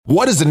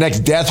What is the next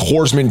Death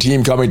Horseman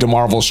team coming to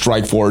Marvel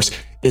Strike Force?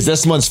 Is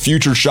this month's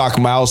Future Shock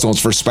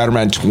milestones for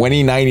Spider-Man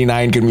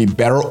 2099 going to be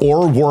better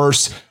or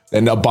worse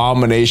than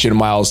Abomination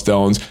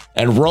milestones?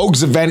 And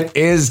Rogue's event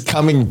is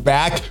coming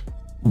back.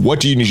 What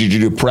do you need to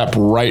do to prep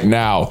right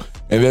now?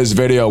 In this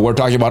video, we're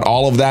talking about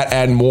all of that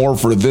and more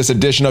for this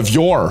edition of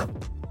your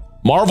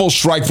Marvel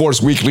Strike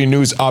Force Weekly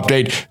News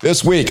Update.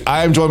 This week,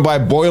 I am joined by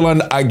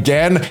Boylan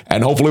again,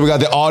 and hopefully we got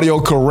the audio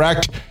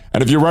correct.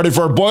 And if you're ready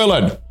for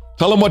Boylan,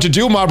 tell him what to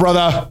do, my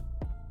brother.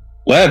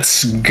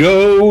 Let's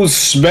go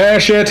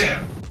smash it.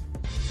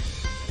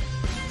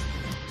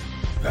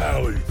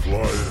 Valley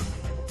flying.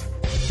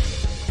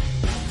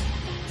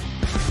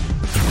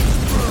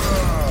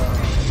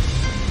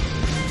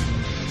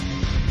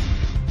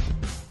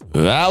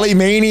 Valley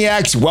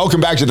Maniacs,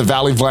 welcome back to the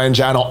Valley Flying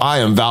channel. I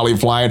am Valley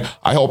Flying.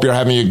 I hope you're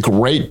having a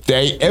great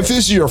day. If this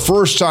is your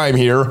first time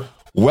here,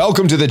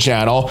 welcome to the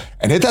channel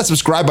and hit that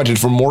subscribe button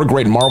for more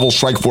great Marvel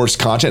Strike Force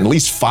content, at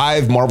least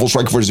 5 Marvel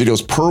Strike Force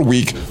videos per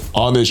week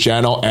on this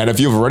channel. And if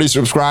you've already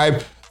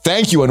subscribed,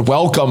 thank you and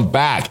welcome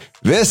back.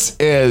 This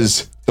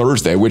is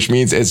Thursday, which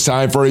means it's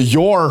time for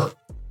your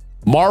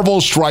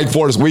Marvel Strike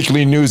Force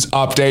Weekly News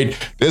Update.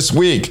 This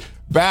week,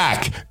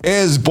 back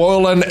is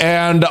Boylan,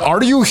 and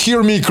are you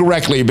hear me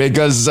correctly?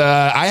 Because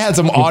I had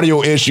some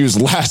audio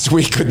issues last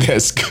week with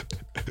this.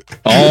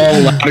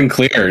 All loud and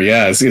clear,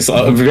 yes. It's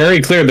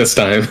very clear this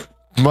time.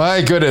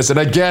 My goodness. And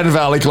again,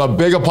 Valley Club,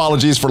 big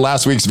apologies for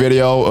last week's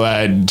video.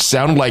 It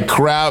sounded like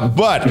crap,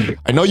 but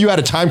I know you had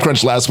a time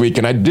crunch last week,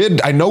 and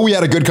I know we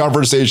had a good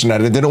conversation,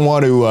 and I didn't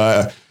want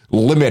to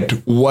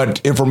limit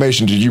what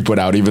information did you put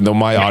out, even though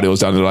my audio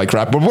sounded like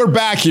crap. But we're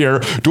back here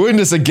doing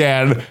this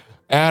again.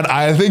 And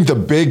I think the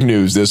big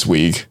news this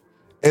week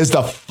is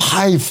the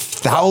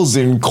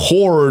 5,000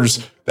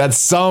 cores that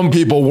some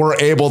people were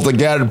able to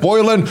get.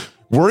 Boylan,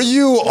 were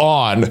you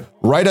on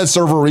right at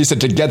Server Reset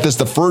to get this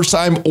the first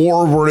time,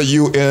 or were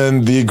you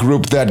in the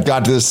group that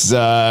got this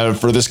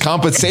for this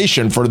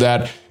compensation for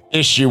that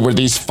issue with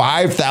these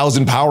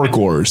 5,000 power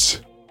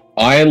cores?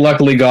 I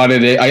luckily got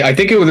it. I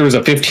think there was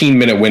a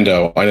 15-minute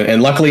window,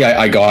 and luckily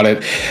I got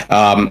it.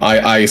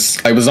 I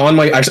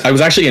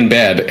was actually in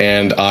bed,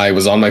 and I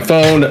was on my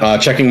phone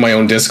checking my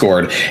own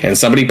Discord, and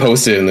somebody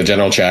posted in the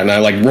general chat, and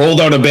I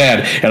rolled out of bed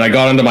and I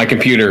got onto my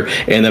computer,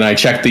 and then I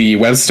checked the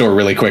web store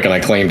really quick and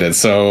I claimed it.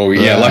 So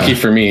yeah, lucky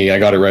for me, I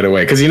got it right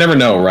away, because you never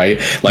know, right?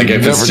 Like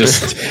if it's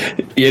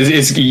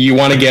just you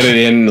want to get it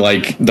in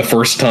the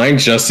first time,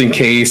 just in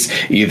case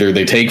either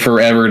they take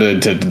forever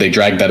to they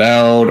drag that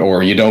out,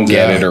 or you don't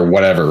get it, or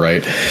whatever,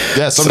 right?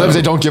 Yeah, sometimes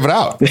they don't give it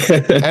out.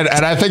 and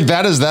I think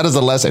that is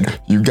a lesson.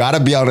 You got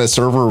to be on a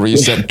server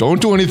reset. Don't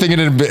do anything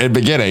in the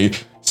beginning.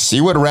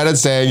 See what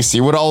Reddit's saying,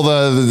 see what all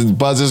the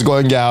buzz is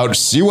going out,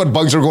 see what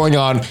bugs are going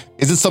on.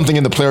 Is it something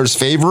in the player's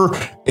favor?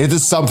 Is it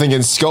something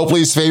in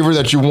Scopely's favor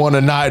that you want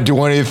to not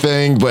do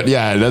anything? But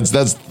yeah,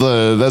 that's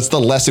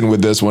the lesson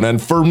with this one.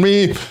 And for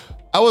me,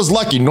 I was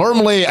lucky.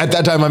 Normally at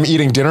that time I'm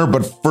eating dinner,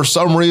 but for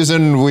some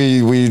reason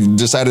we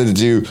decided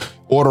to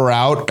order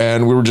out,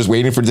 and we were just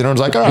waiting for dinner. I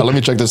was like, all right, let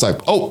me check this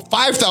out. Oh,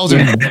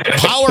 5,000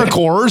 power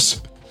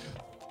cores.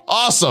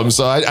 Awesome.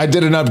 So I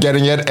did end up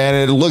getting it,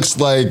 and it looks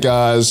like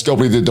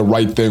Scopely did the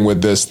right thing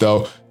with this,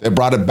 though. They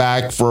brought it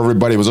back for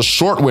everybody. It was a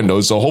short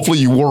window, so hopefully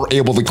you were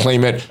able to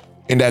claim it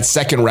in that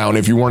second round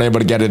if you weren't able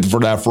to get it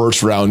for that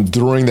first round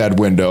during that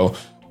window.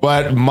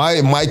 But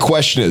my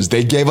question is,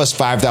 they gave us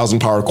 5,000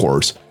 power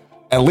cores.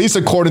 At least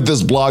according to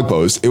this blog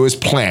post, it was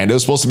planned. It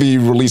was supposed to be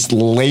released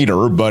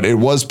later, but it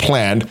was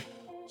planned.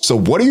 So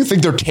what do you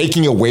think they're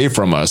taking away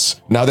from us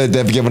now that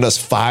they've given us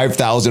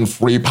 5,000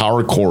 free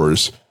power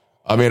cores?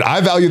 I mean, I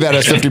value that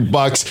as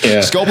 $50. Yeah.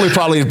 Scopely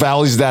probably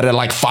values that at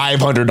like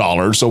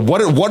 $500. So what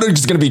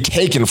is going to be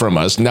taken from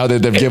us now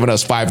that they've given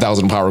us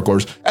 5,000 power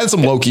cores and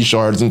some Loki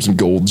shards and some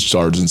gold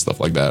shards and stuff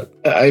like that?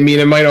 I mean,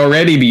 it might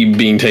already be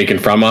being taken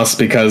from us,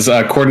 because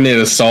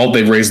Coordinated Assault,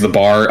 they've raised the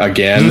bar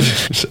again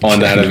on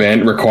that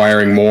event,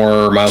 requiring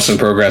more milestone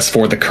progress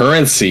for the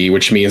currency,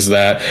 which means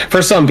that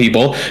for some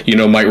people,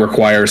 might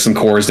require some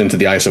cores into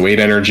the ISO 8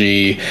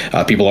 energy.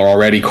 People are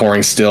already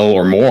coring still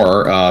or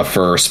more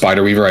for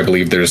Spider Weaver. I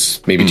believe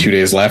there's maybe 2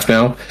 days left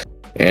now.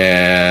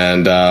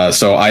 And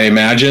so I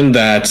imagine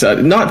that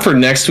not for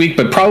next week,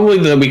 but probably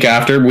the week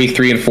after, week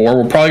 3 and 4,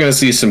 we're probably going to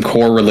see some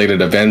core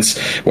related events,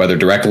 whether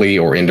directly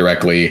or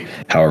indirectly,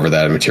 however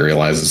that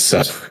materializes.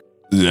 So.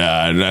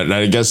 Yeah, and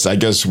I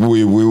guess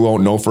we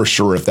won't know for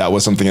sure if that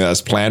was something that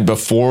was planned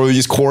before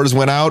these cores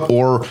went out,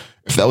 or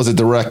if that was a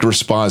direct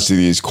response to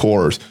these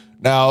cores.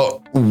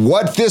 Now,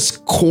 what this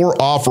core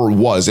offer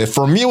was,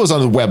 for me, it was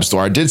on the web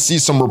store. I did see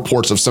some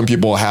reports of some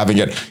people having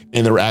it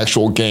in their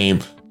actual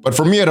game, but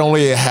for me, it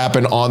only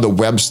happened on the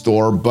web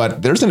store.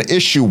 But there's an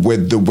issue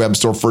with the web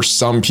store for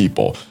some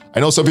people.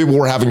 I know some people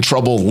were having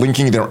trouble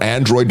linking their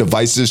Android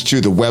devices to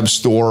the web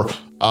store.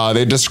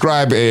 They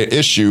describe an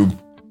issue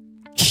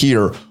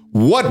here.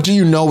 What do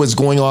you know is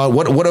going on?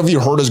 What have you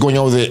heard is going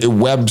on with the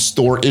web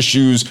store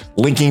issues,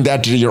 linking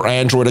that to your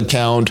Android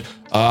account?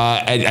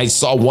 I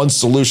saw one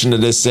solution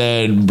that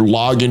said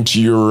log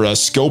into your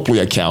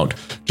Scopely account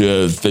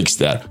to fix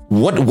that.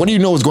 What do you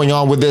know is going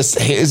on with this?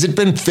 Has it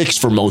been fixed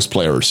for most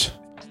players?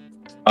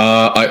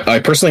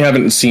 I personally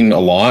haven't seen a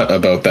lot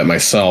about that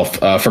myself.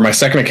 For my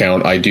second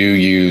account, I do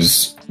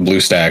use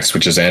BlueStacks,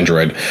 which is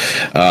Android.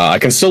 I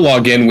can still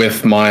log in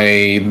with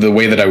the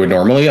way that I would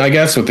normally, I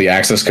guess, with the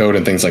access code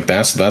and things like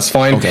that. So that's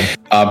fine. Okay.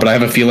 But I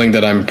have a feeling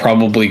that I'm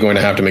probably going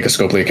to have to make a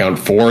Scopely account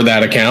for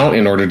that account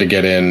in order to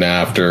get in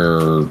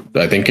after,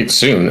 I think it's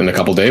soon, in a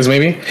couple days,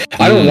 maybe.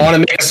 I don't want to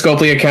make a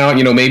Scopely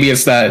account. Maybe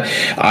it's that,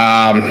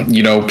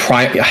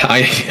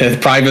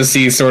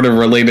 privacy sort of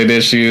related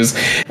issues.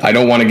 I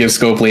don't want to give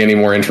Scopely any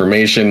more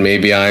information.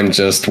 Maybe I'm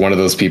just one of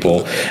those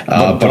people.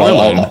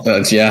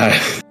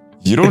 Yeah.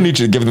 You don't need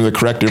to give them the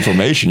correct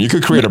information. You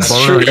could create a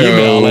burner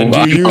email and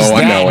use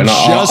that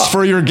just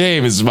for your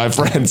games, my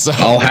friend. So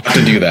I'll have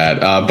to do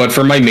that. But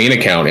for my main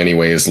account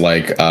anyways,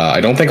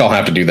 I don't think I'll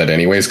have to do that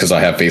anyways because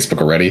I have Facebook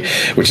already,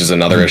 which is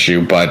another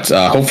issue. But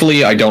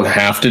hopefully I don't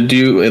have to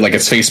do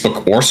it's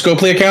Facebook or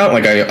Scopely account.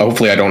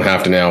 Hopefully I don't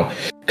have to now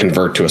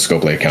convert to a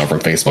Scopely account from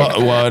Facebook.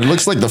 Well, it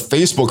looks like the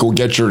Facebook will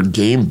get your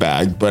game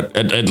back, but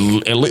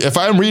if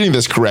I'm reading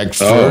this correct,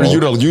 for you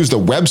to use the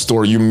web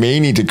store, you may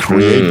need to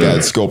create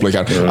that Scopely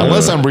account,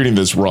 unless I'm reading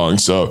this wrong.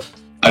 So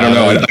I don't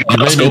know. I don't have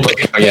a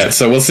Scopely account yet,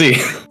 so we'll see.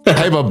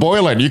 Hey, but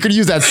Boylan, you could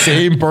use that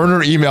same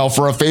burner email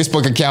for a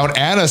Facebook account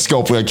and a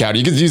Scopely account.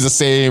 You could use the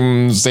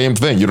same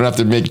thing. You don't have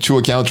to make two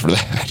accounts for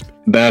that.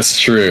 That's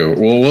true.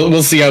 Well,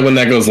 we'll see when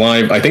that goes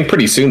live. I think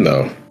pretty soon,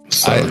 though.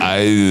 So.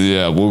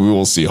 We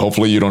will see.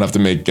 Hopefully you don't have to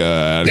make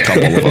a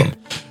couple of them.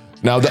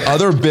 Now, the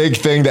other big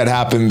thing that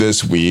happened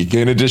this week,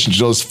 in addition to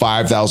those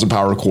 5,000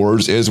 power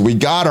cores, is we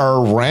got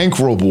our rank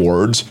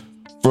rewards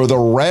for the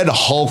Red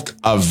Hulk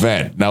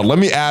event. Now, let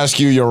me ask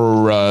you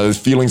your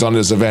feelings on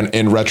this event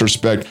in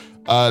retrospect.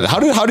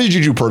 How did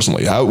you do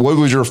personally? What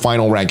was your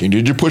final ranking?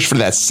 Did you push for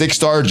that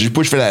 6-star? Did you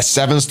push for that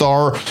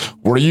 7-star?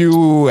 Were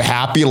you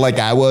happy like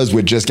I was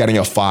with just getting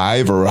a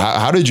 5? Or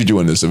how did you do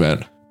in this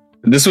event?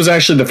 This was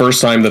actually the first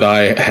time that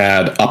I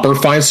had upper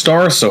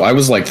 5-star, so I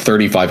was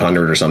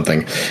 3,500 or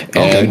something.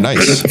 Okay,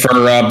 nice. For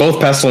both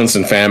Pestilence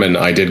and Famine,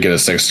 I did get a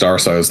 6-star,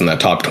 so I was in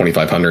that top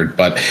 2,500.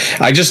 But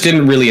I just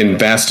didn't really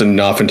invest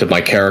enough into my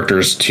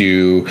characters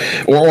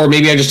or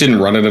maybe I just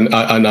didn't run it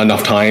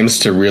enough times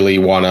to really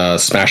want to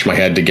smash my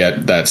head to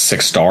get that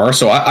 6-star.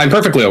 So I'm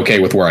perfectly okay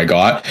with where I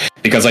got,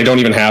 because I don't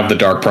even have the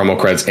dark promo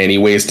credits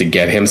anyways to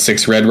get him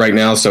 6 red right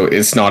now, so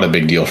it's not a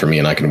big deal for me,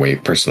 and I can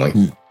wait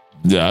personally.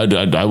 Yeah,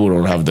 I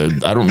wouldn't have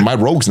my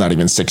rogue's not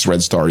even 6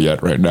 red star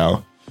yet right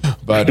now.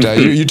 But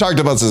you talked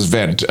about this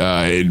event.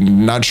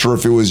 Not sure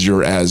if it was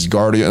your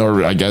Asgardian,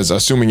 or I guess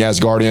assuming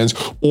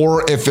Asgardians,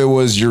 or if it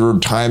was your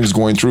times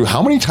going through.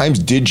 How many times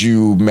did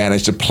you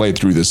manage to play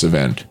through this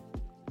event?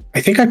 I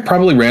think I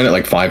probably ran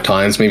it 5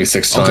 times, maybe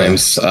 6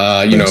 times,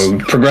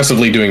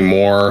 progressively doing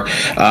more.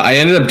 I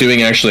ended up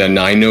doing actually a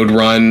 9-node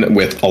run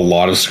with a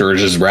lot of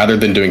scourges rather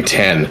than doing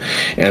 10.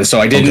 And so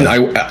I didn't,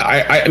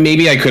 I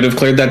maybe I could have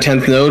cleared that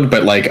 10th node,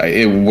 but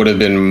it would have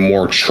been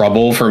more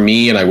trouble for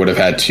me, and I would have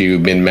had to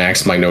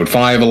min-max my node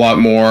 5 a lot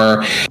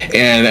more.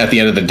 And at the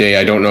end of the day,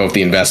 I don't know if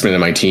the investment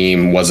in my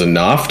team was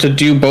enough to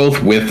do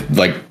both with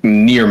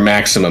near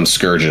maximum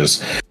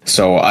scourges.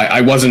 So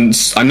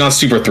I'm not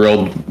super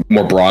thrilled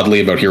more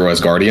broadly about Hero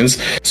Asgardians,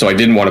 so I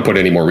didn't want to put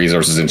any more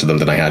resources into them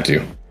than I had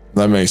to.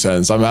 That makes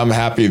sense. I'm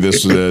happy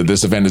this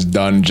event is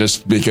done,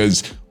 just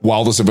because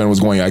while this event was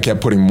going, I kept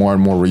putting more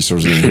and more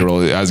resources in Hero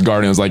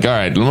Asgardian. I was like, all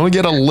right, let me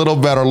get a little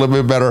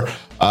bit better.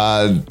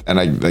 And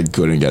I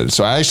couldn't get it.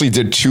 So I actually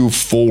did 2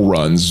 full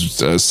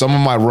runs. Some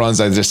of my runs,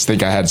 I just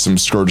think I had some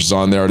scourges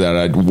on there that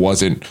I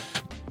wasn't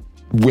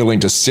willing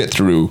to sit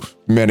through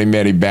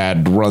many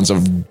bad runs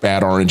of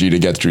bad RNG to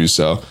get through.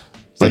 So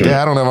it's I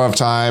don't have enough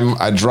time.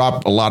 I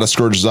dropped a lot of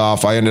scourges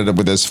off. I ended up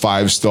with this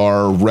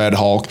 5-star Red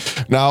Hulk.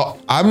 Now,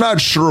 I'm not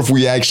sure if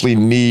we actually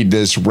need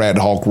this Red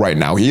Hulk right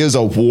now. He is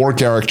a war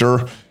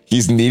character.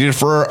 He's needed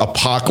for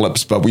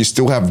Apocalypse, but we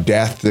still have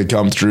Death to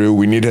come through.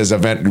 We need his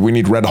event. We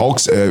need Red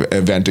Hulk's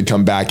event to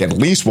come back at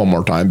least one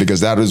more time,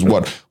 because that is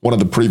what one of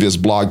the previous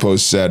blog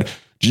posts said.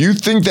 Do you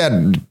think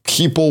that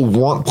people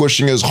weren't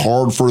pushing as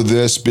hard for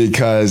this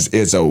because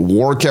it's a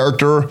war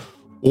character,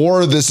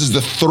 or this is the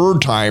 3rd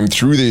time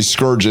through these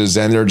scourges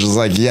and they're just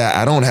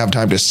I don't have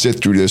time to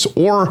sit through this?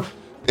 Or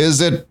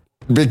is it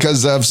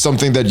because of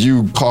something that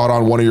you caught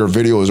on one of your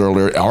videos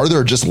earlier? Are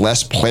there just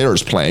less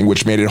players playing,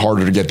 which made it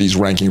harder to get these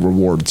ranking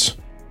rewards?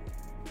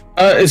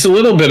 It's a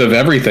little bit of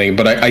everything,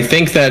 but I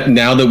think that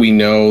now that we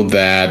know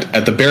that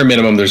at the bare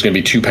minimum there's going to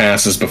be 2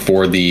 passes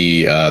before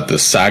the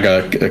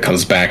saga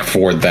comes back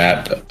for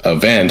that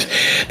event,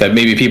 that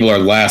maybe people are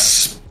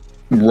less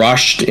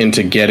rushed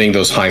into getting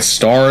those high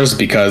stars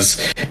because,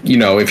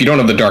 if you don't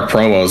have the dark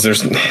promos,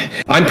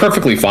 I'm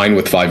perfectly fine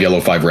with 5 yellow,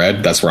 5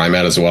 red. That's where I'm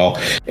at as well.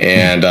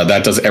 And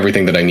that does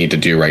everything that I need to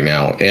do right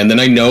now. And then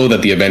I know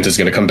that the event is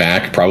going to come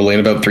back probably in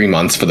about 3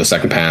 months for the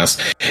second pass.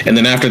 And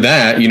then after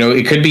that,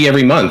 it could be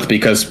every month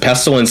because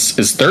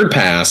Pestilence's third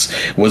pass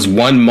was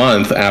 1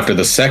 month after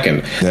the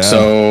second. Yeah.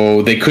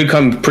 So they could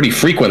come pretty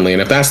frequently.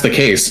 And if that's the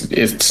case,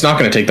 it's not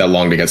going to take that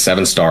long to get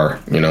 7-star,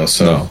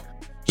 so. No.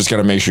 Just got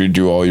to make sure you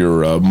do all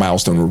your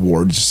milestone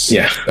rewards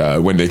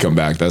when they come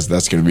back. That's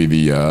going to be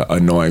the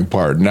annoying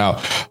part.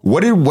 Now,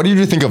 what did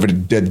you think of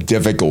the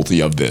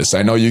difficulty of this?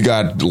 I know you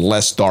got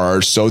less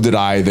stars, so did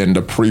I, than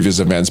the previous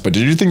events, but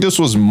did you think this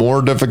was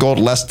more difficult,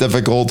 less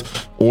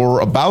difficult,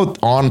 or about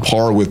on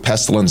par with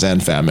Pestilence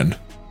and Famine?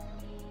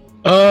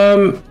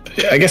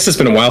 I guess it's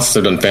been a while since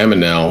I've done Famine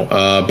now,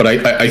 but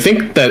I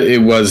think that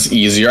it was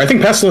easier. I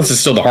think Pestilence is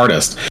still the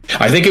hardest.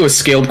 I think it was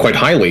scaled quite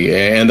highly,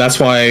 and that's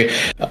why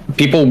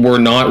people were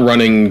not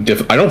running...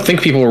 I don't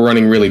think people were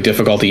running really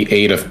difficulty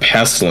 8 of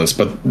Pestilence,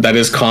 but that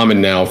is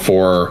common now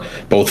for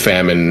both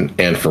Famine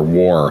and for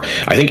War.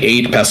 I think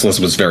 8 Pestilence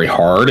was very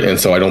hard, and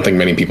so I don't think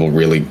many people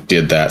really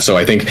did that. So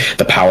I think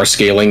the power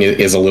scaling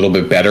is a little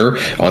bit better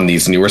on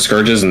these newer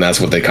Scourges, and that's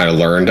what they kind of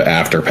learned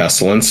after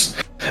Pestilence.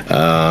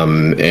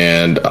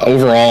 And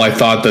overall, I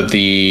thought that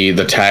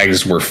the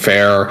tags were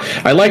fair.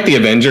 I like the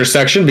Avengers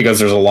section because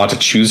there's a lot to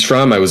choose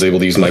from. I was able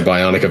to use my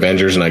Bionic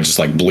Avengers and I just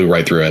blew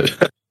right through it.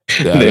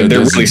 Yeah, they're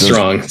really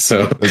strong.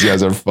 So those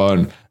guys are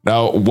fun.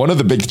 Now, one of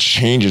the big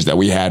changes that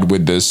we had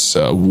with this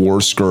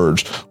War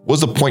Scourge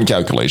was the point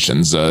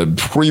calculations.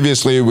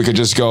 Previously, we could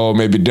just go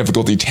maybe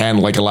difficulty 10,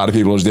 like a lot of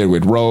people did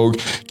with Rogue,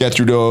 get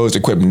through those,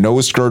 equip no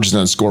Scourges,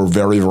 and then score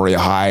very, very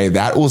high.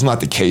 That was not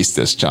the case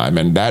this time,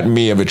 and that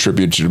may have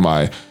attributed to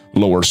my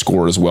lower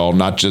score as well.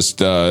 Not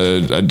just,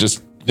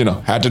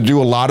 had to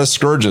do a lot of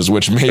Scourges,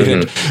 which made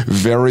it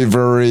very,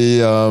 very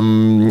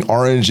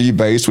RNG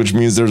based, which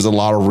means there's a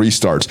lot of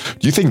restarts.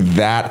 Do you think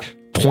that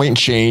point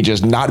change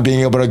is not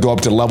being able to go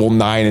up to level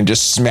 9 and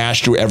just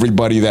smash through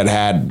everybody that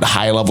had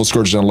high level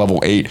Scourges on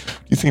level 8? Do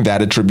you think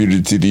that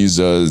attributed to these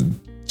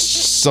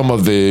some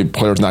of the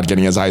players not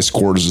getting as high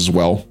scores as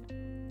well?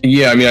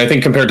 Yeah, I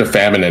think compared to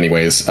Famine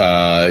anyways,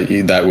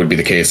 that would be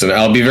the case. And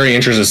I'll be very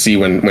interested to see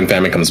when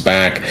Famine comes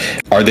back,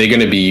 are they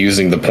going to be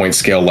using the point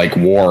scale like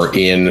War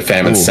in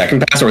Famine's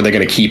second pass, or are they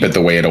going to keep it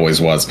the way it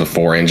always was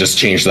before and just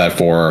change that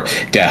for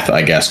Death,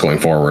 I guess, going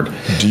forward?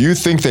 Do you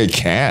think they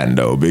can,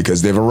 though?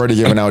 Because they've already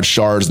given out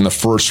shards in the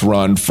first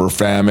run for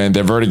Famine.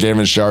 They've already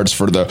given shards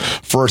for the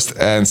first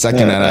and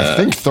second, and I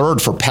think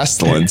third for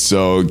Pestilence.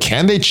 So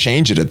can they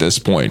change it at this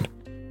point?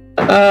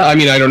 I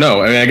don't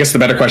know. I guess the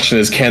better question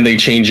is, can they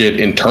change it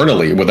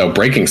internally without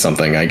breaking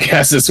something? I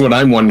guess is what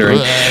I'm wondering.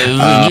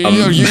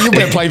 You've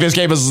been playing this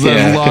game as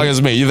long as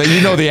me.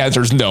 You know the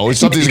answer is no.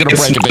 Something's going to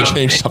break if they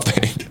change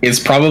something. It's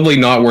probably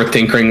not worth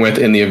tinkering with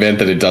in the event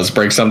that it does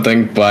break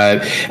something,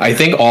 but I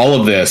think all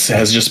of this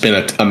has just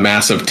been a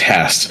massive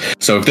test.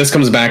 So if this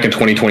comes back in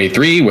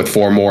 2023 with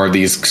 4 more of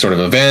these sort of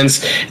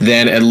events,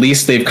 then at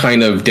least they've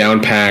kind of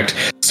downpacked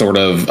sort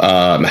of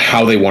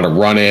how they want to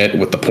run it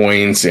with the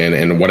points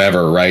and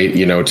whatever, right?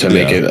 To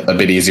make it a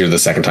bit easier the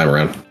second time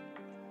around.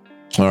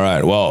 All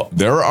right. Well,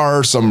 there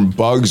are some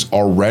bugs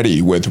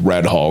already with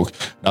Red Hulk.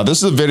 Now, this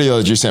is a video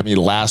that you sent me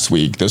last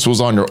week. This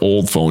was on your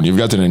old phone. You've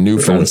gotten a new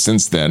phone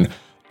since then.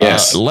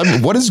 Yes.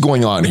 What is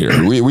going on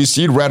here? We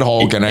see Red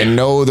Hulk, and I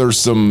know there's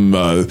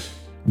some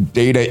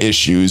data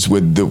issues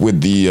with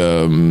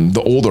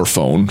the older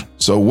phone.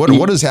 So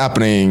what is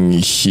happening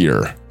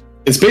here?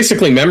 It's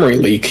basically memory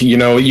leak.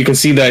 You can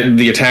see that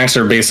the attacks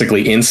are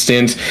basically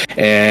instant,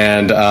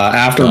 and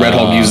after Red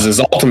Hulk uses his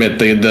ultimate,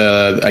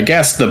 I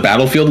guess the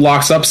battlefield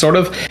locks up sort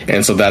of,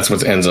 and so that's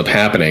what ends up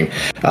happening.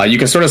 You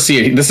can sort of see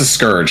it. This is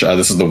Scourge.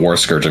 This is the War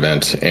Scourge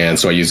event, and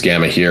so I use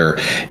Gamma here.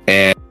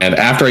 And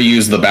after I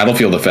use the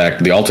battlefield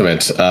effect, the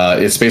ultimate,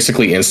 it's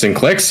basically instant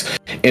clicks.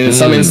 And in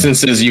some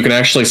instances, you can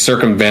actually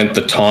circumvent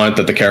the taunt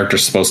that the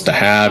character's supposed to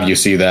have. You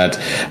see that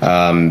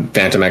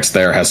Phantom X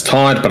there has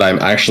taunt, but I'm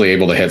actually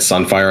able to hit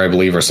Sunfire, I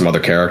believe, or some other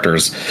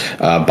characters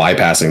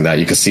bypassing that.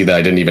 You can see that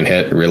I didn't even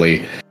hit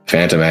really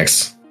Phantom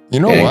X.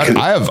 You know what?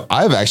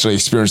 I've actually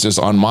experienced this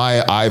on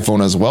my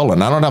iPhone as well,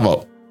 and I don't have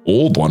an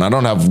old one. I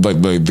don't have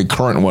the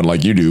current one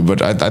like you do,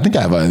 but I think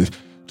I have a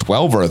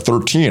 12 or a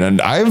 13,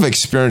 and I've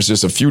experienced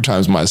this a few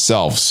times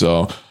myself.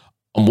 So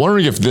I'm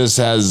wondering if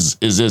is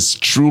this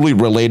truly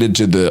related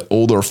to the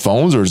older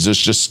phones, or is this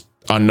just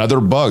another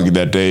bug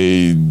that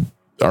they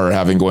are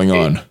having going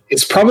on?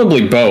 It's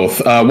probably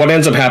both. What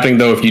ends up happening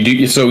though, if you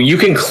do, so you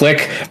can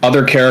click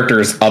other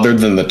characters other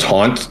than the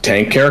taunt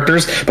tank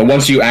characters, but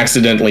once you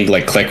accidentally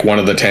click one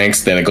of the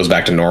tanks, then it goes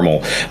back to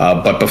normal.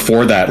 But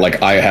before that,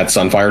 I had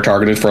Sunfire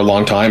targeted for a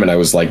long time, and I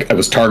was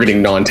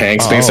targeting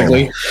non-tanks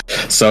basically.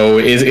 So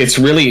it's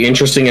really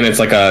interesting, and it's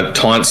like a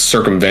taunt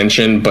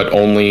circumvention, but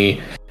only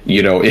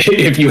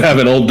if you have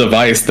an old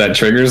device that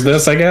triggers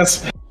this, I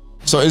guess.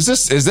 So is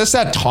this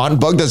that taunt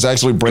bug that's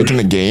actually breaking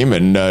the game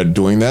and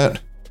doing that?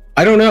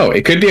 I don't know.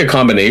 It could be a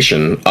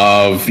combination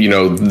of,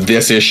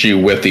 this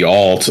issue with the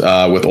alt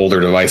with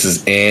older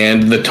devices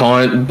and the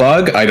taunt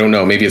bug. I don't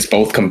know. Maybe it's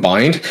both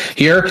combined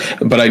here.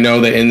 But I know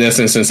that in this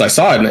instance, I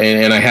saw it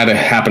and I had it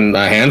happen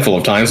a handful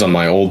of times on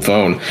my old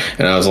phone.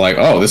 And I was like,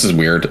 oh, this is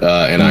weird.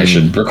 And I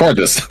should record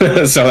this.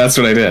 So that's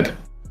what I did.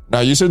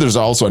 Now, you said there's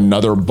also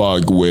another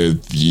bug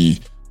with the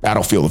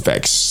battlefield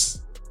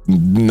effects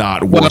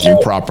not working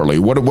properly.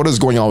 What is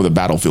going on with the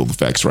battlefield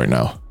effects right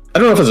now? I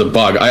don't know if it's a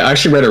bug. I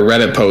actually read a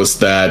Reddit post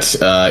that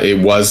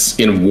it was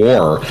in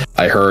war.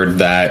 I heard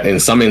that in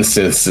some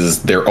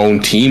instances their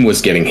own team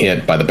was getting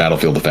hit by the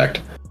battlefield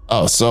effect.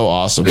 Oh, so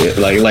awesome!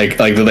 Like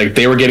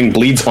they were getting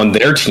bleeds on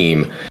their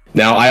team.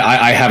 Now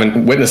I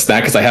haven't witnessed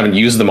that because I haven't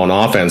used them on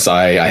offense.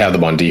 I have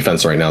them on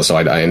defense right now. So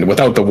and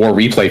without the war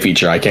replay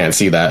feature, I can't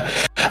see that.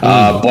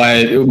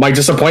 But my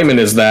disappointment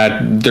is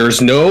that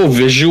there's no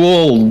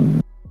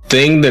visual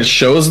thing that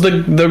shows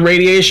the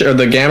radiation or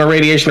the gamma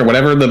radiation or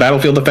whatever the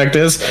battlefield effect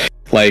is.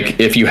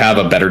 Like if you have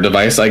a better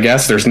device, I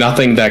guess there's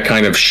nothing that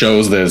kind of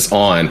shows that it's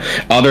on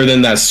other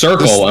than that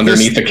circle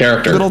underneath the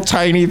character. Little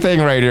tiny thing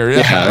right here.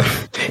 Yeah.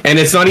 And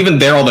it's not even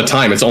there all the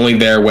time. It's only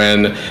there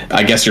when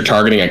I guess you're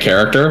targeting a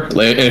character. And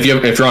if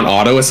you're on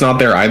auto, it's not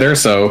there either.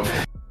 So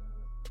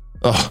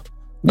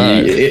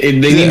they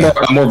need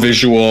more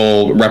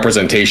visual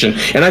representation,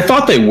 and I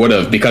thought they would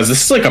have, because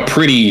this is like a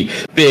pretty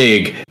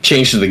big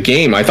change to the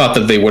game. I thought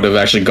that they would have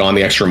actually gone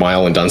the extra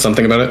mile and done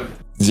something about it.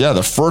 Yeah,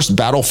 the first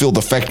battlefield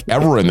effect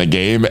ever in the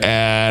game,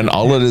 and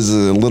all it is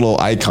a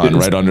little icon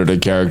right under the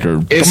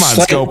character. Come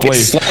on, Scope,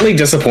 please. It's slightly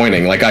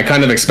disappointing. Like, I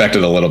kind of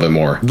expected a little bit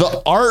more.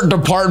 The art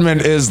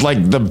department is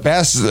like the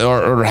best,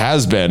 or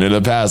has been in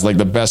the past, like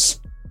the best,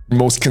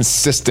 most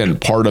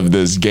consistent part of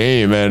this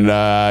game, and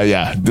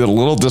a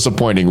little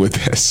disappointing with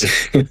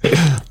this.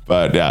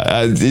 But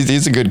yeah,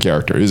 he's a good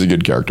character. He's a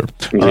good character.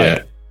 All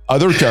right.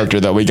 Other character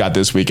that we got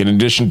this week, in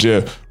addition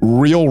to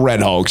real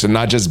Red Hulks and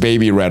not just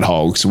baby Red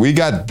Hulks, we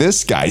got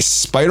this guy,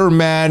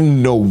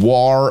 Spider-Man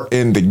Noir,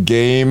 in the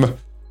game.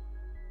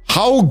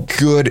 How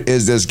good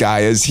is this guy?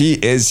 Is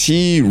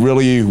he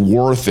really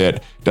worth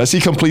it? Does he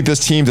complete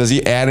this team? Does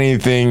he add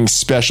anything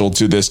special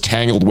to this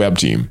Tangled Web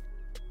team?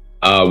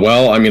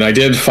 Well, I mean, I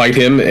did fight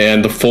him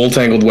and the full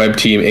Tangled Web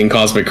team in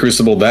Cosmic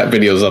Crucible. That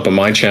video is up on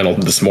my channel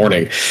this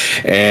morning,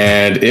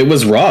 and it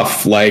was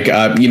rough. Like,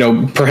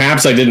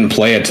 perhaps I didn't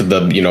play it to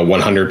the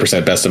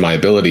 100% best of my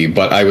ability,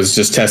 but I was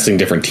just testing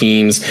different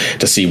teams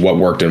to see what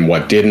worked and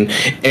what didn't.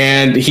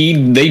 And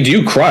they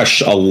do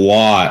crush a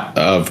lot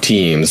of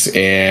teams,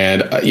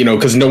 and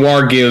because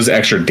Noir gives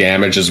extra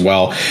damage as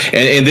well.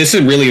 And this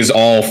really is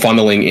all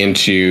funneling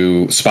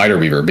into Spider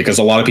Weaver, because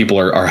a lot of people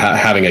are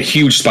having a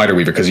huge Spider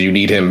Weaver because you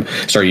need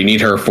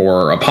her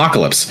for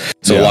Apocalypse.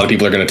 So a lot of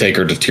people are going to take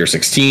her to tier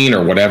 16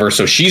 or whatever.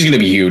 So she's going to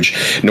be huge.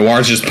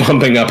 Noir's just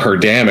pumping up her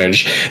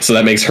damage, so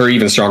that makes her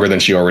even stronger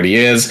than she already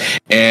is.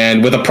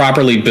 And with a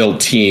properly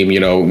built team,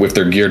 if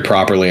they're geared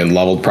properly and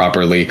leveled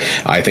properly,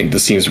 I think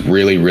this team's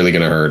really, really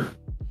going to hurt.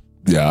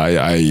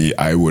 Yeah,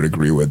 I would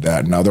agree with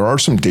that. Now, there are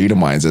some data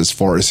mines as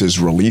far as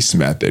his release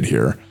method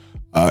here.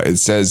 It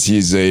says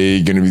he's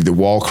going to be the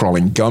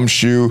wall-crawling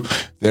gumshoe.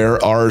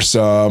 There are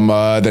some,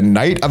 the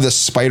Night of the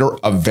Spider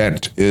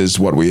event is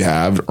what we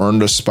have. Earn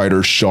the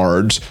Spider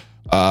Shards.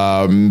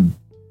 What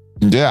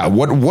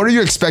are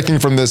you expecting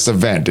from this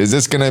event? Is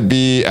this going to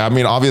be,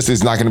 obviously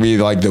it's not going to be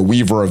like the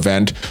Weaver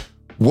event.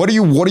 What are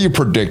you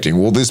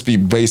predicting? Will this be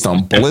based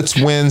on blitz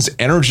wins,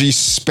 energy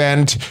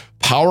spent,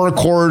 power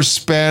cores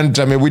spent?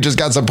 We just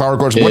got some power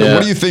cores.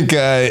 What do you think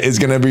is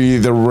going to be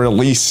the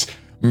release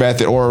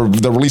method, or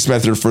the release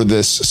method for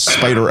this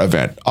Spider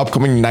event,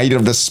 upcoming Night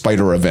of the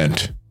Spider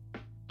event?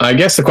 I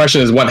guess the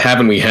question is, what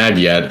haven't we had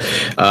yet?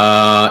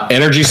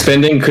 Energy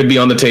spending could be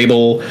on the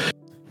table.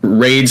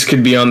 Raids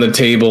could be on the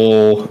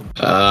table.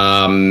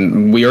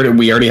 We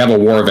already have a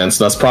war event,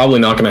 so that's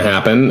probably not going to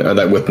happen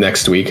that with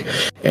next week.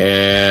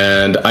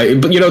 And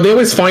they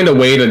always find a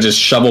way to just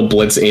shovel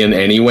blitz in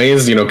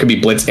anyways. It could be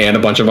blitz and a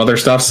bunch of other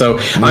stuff. So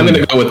I'm going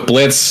to go with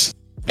blitz,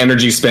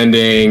 energy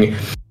spending,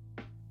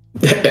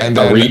 and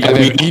then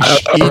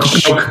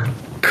each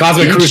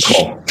Cosmic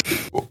Crucible.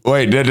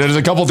 Wait, there's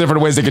a couple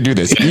different ways they could do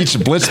this. Each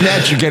blitz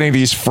match, you're getting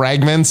these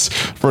fragments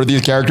for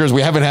these characters.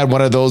 We haven't had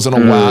one of those in a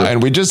while,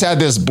 and we just had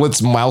this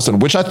blitz milestone,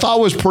 which I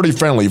thought was pretty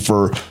friendly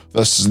for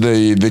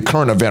the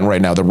current event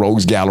right now, the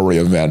Rogues Gallery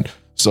event.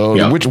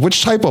 So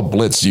which type of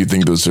blitz do you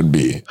think this would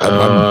be?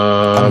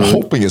 I'm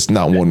hoping it's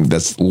not one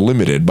that's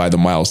limited by the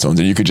milestones,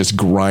 and you could just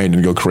grind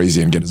and go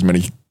crazy and get as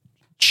many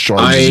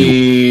shards.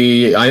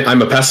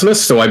 I'm a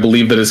pessimist, so I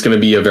believe that it's going to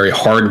be a very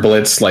hard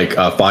blitz, like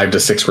 5 to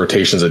 6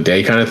 rotations a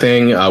day kind of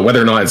thing.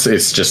 Whether or not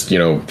it's just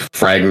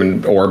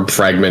fragment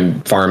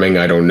farming,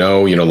 I don't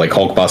know. Like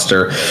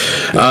Hulkbuster.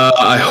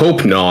 I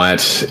hope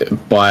not,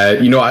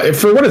 but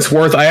for what it's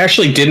worth, I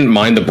actually didn't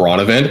mind the Brawn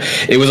event.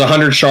 It was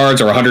 100 shards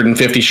or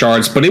 150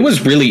 shards, but it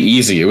was really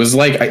easy. It was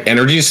like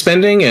energy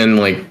spending and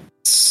like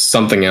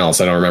something else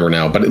I don't remember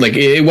now, but like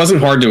it wasn't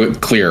hard to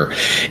clear.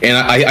 And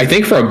I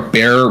think for a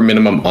bare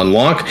minimum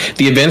unlock,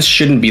 the events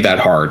shouldn't be that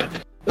hard.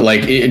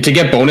 Like to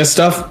get bonus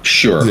stuff,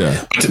 sure.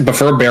 Yeah. But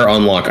for a bear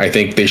unlock, I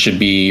think they should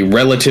be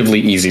relatively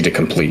easy to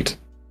complete.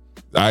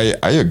 I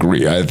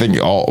agree. I think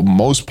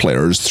most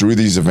players through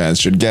these events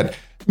should get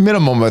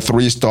minimum a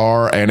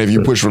 3-star, and if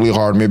you push really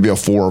hard, maybe a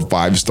 4 or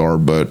 5-star.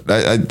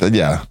 But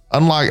yeah,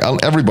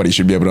 everybody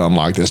should be able to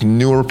unlock this.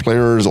 Newer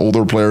players,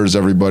 older players,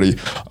 everybody,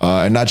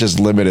 and not just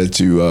limited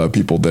to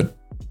people that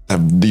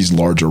have these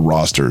larger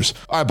rosters.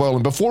 All right,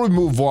 Boylan, before we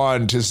move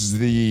on to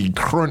the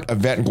current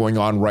event going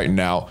on right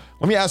now,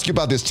 let me ask you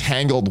about this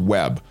Tangled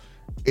Web.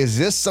 Is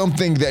this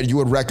something that you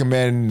would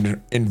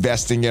recommend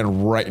investing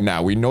in right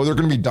now? We know they're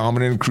going to be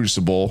dominant in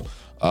Crucible.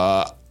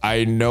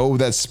 I know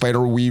that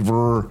Spider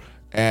Weaver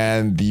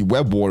and the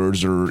Web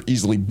Warriors are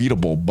easily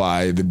beatable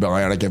by the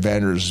Bionic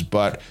Avengers,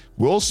 but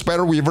will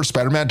Spider Weaver,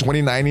 Spider-Man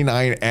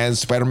 2099, and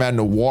Spider-Man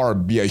Noir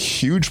be a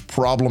huge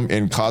problem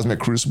in Cosmic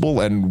Crucible?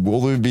 And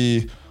will there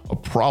be a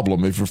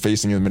problem if you're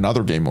facing them in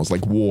other game modes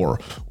like War?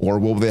 Or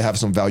will they have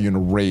some value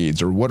in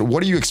raids? Or what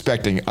are you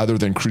expecting other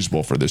than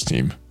Crucible for this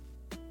team?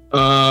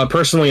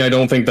 Personally, I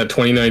don't think that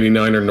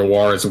 2099 or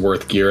Noir is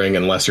worth gearing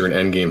unless you're an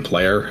endgame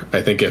player.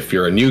 I think if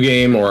you're a new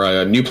game or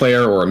a new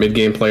player or a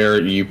mid-game player,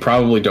 you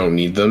probably don't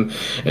need them.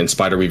 And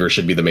Spider Weaver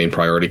should be the main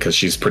priority because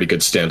she's pretty good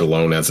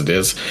standalone as it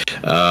is.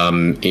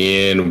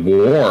 In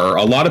War,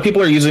 a lot of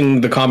people are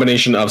using the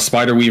combination of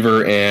Spider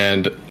Weaver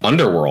and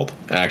Underworld,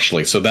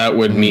 actually. So that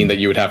would mean that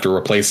you would have to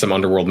replace some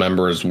Underworld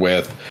members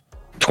with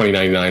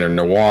 2099 or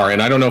Noir,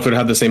 and I don't know if it would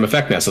have the same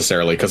effect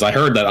necessarily, because I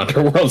heard that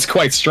Underworld's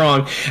quite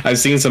strong. I've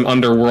seen some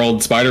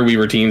Underworld Spider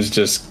Weaver teams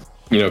just,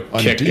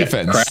 kick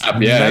defense.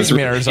 Crap. Yeah,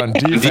 nightmares on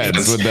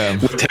defense with them.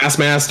 With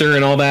Taskmaster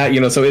and all that,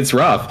 so it's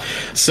rough.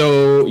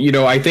 So,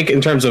 I think in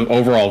terms of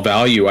overall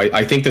value,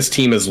 I think this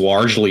team is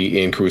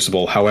largely in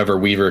Crucible. However,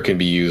 Weaver can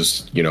be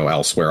used,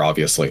 elsewhere,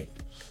 obviously.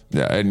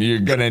 Yeah, and you're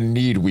gonna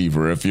need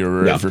Weaver if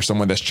you're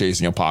someone that's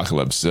chasing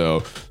Apocalypse.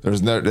 So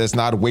there's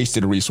not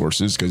wasted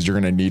resources because you're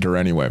gonna need her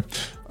anyway.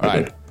 All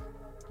right.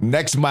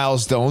 Next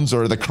milestones,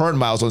 or the current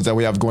milestones that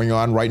we have going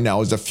on right now,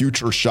 is the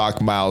Future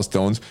Shock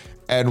milestones.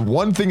 And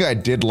one thing I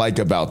did like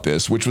about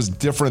this, which was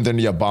different than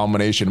the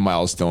Abomination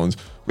milestones,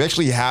 we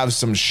actually have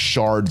some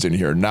shards in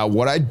here. Now,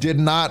 what I did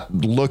not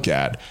look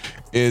at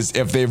is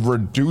if they've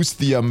reduced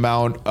the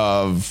amount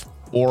of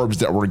orbs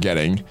that we're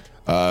getting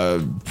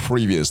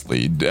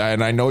previously.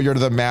 And I know you're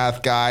the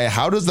math guy.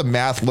 How does the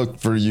math look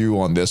for you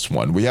on this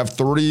one? We have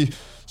 30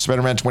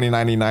 Spider-Man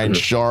 2099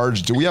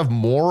 shards. Do we have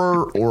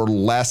more or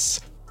less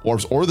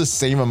orbs, or the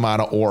same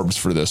amount of orbs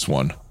for this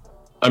one?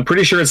 I'm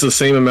pretty sure it's the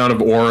same amount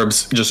of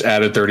orbs, just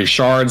added 30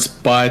 shards,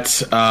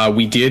 but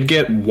we did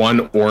get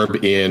one orb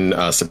in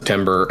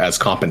September as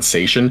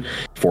compensation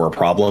for a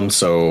problem.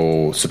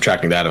 So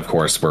subtracting that, of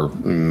course, we're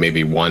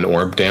maybe one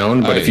orb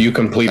down. But if you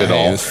complete it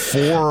all,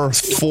 four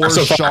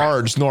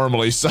shards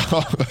normally. So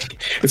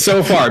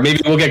so far,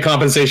 maybe we'll get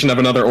compensation of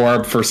another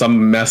orb for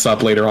some mess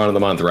up later on in the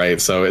month, right?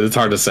 So it's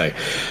hard to say,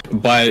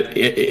 but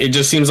it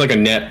just seems like a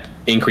net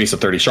increase of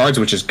 30 shards,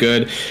 which is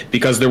good,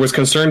 because there was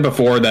concern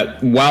before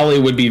that while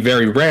it would be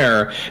very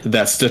rare,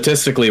 that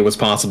statistically it was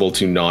possible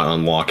to not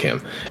unlock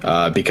him,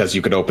 because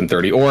you could open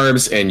 30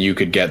 orbs and you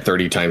could get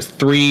 30 times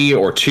 3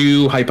 or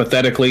 2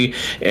 hypothetically,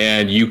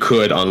 and you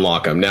could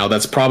unlock him. Now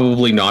that's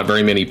probably not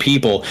very many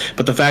people,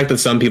 but the fact that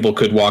some people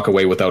could walk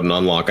away without an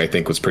unlock, I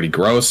think, was pretty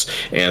gross.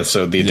 And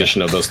so the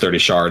addition of those 30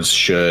 shards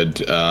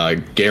should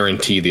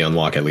guarantee the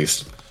unlock at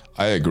least.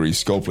 I agree.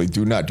 Scopely,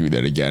 do not do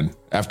that again.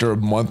 After a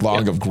month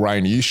long of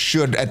grinding, you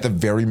should, at the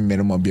very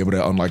minimum, be able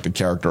to unlock the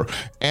character.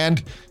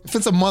 And if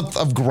it's a month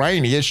of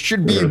grinding, it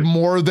should be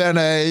more than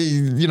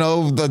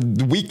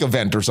the week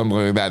event or something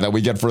like that we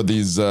get for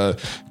these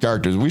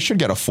characters. We should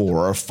get a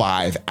 4 or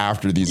 5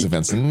 after these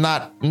events, and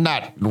not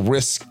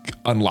risk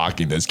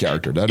unlocking this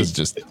character. That is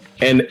just...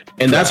 And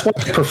that's what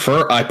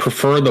I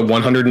prefer the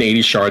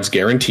 180 shards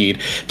guaranteed.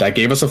 That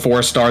gave us a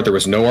 4-star. There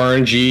was no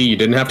RNG. You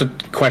didn't have to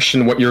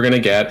question what you're going to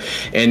get.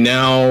 And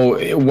now,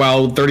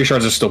 while 30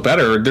 shards is still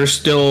better, there's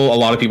still a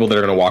lot of people that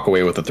are going to walk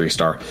away with a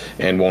 3-star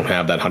and won't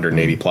have that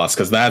 180 plus,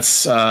 because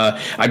that's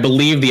I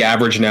believe the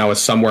average now is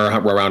somewhere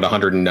around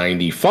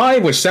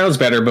 195, which sounds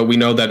better, but we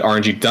know that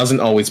RNG doesn't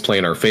always play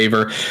in our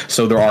favor,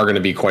 so there are going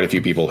to be quite a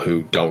few people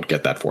who don't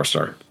get that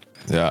 4-star.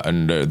 Yeah,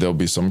 and there'll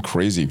be some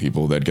crazy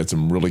people that get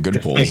some really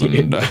good pulls.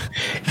 And,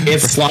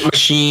 it's slot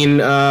machine,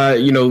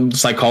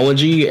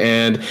 psychology,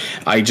 and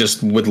I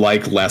just would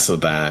like less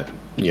of that.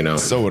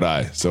 So would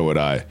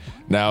I.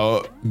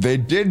 Now, they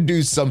did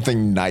do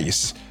something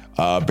nice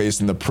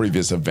based on the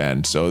previous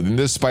event. So in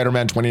this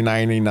Spider-Man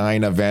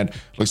 2099 event,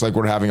 looks like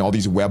we're having all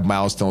these web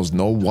milestones,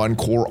 no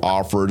 1-core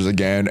offers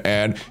again.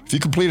 And if you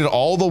completed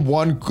all the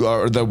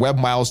web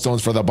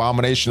milestones for the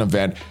Abomination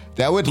event,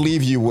 that would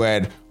leave you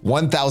with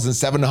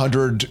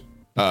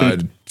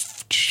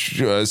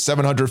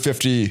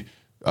 750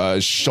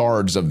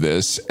 shards of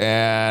this.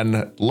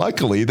 And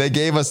luckily, they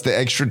gave us the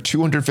extra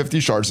 250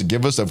 shards to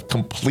give us a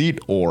complete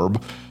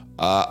orb.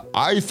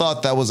 I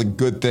thought that was a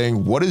good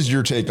thing. What is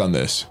your take on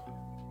this?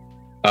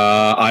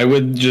 I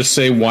would just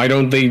say, why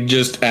don't they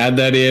just add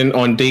that in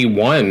on day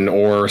one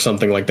or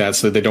something like that,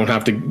 so that they don't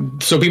have to,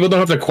 so people don't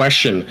have to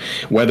question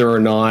whether or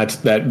not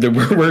that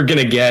we're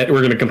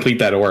gonna complete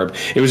that orb.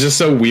 It was just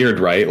so weird,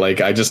 right?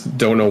 Like, I just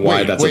don't know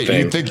why that's a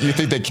thing. You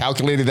think they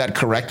calculated that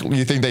correctly?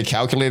 You think they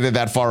calculated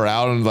that far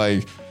out and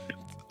like,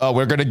 oh,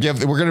 we're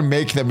gonna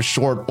make them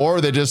short, or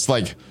they just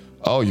like,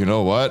 oh, you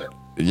know what?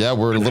 Yeah,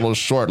 we're a little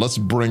short. Let's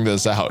bring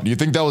this out. Do you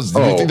think that was?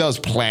 Do you think that was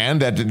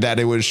planned? That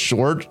it was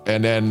short,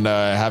 and then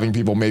having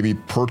people maybe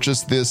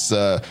purchase this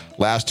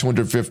last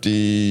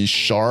 250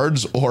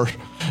 shards, or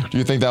do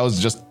you think that was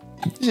just?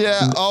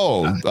 Yeah.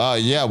 Oh,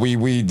 yeah.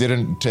 We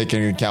didn't take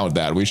into account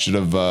that. We should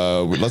have.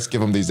 Let's give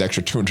them these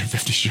extra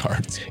 250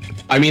 shards.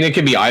 I mean, it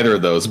could be either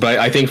of those, but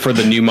I think for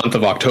the new month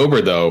of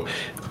October, though,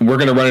 we're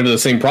going to run into the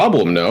same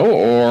problem, no?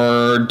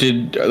 Or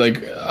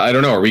I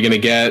don't know. Are we going to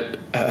get?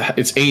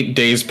 It's 8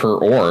 days per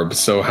orb.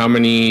 So how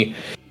many?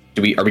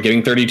 Are we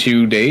getting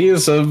 32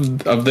 days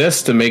of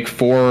this to make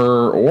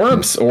 4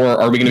 orbs, or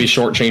are we going to be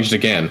shortchanged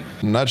again?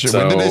 I'm not sure.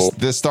 So, when did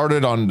this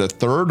started on the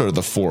 3rd or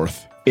the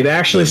 4th? It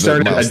actually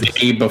started a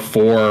day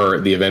before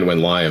the event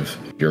went live,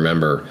 if you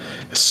remember.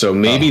 So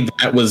maybe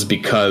that was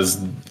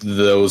because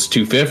those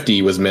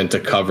 250 was meant to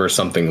cover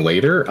something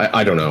later.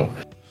 I don't know.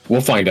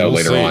 We'll find out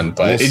later on.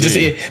 But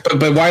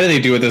but why do they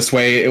do it this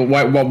way?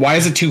 Why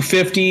is it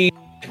 250?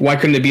 Why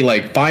couldn't it be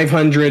like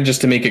 500 just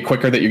to make it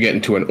quicker that you're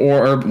getting to an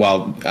orb?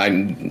 Well,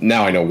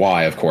 now I know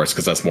why, of course,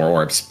 because that's more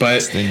orbs.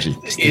 But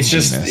it's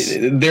just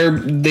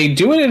they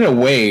do it in a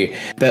way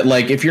that,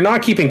 like, if you're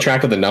not keeping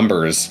track of the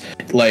numbers,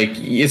 like,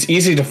 it's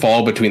easy to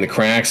fall between the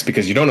cracks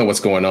because you don't know what's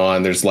going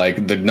on. There's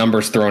like the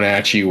numbers thrown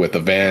at you with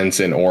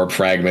events and orb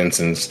fragments,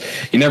 and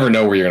you never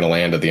know where you're going to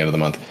land at the end of the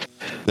month.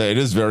 Yeah, it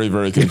is very,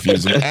 very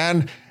confusing.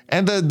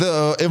 And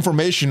the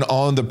information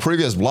on the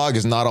previous blog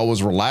is not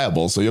always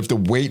reliable. So you have to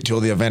wait till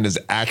the event is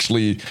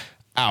actually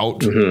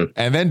out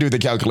and then do the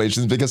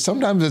calculations, because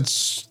sometimes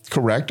it's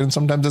correct and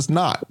sometimes it's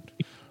not.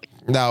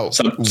 Now,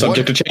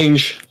 subject to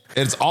change.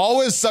 It's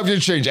always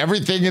subject to change.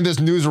 Everything in this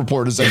news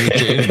report is subject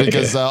to change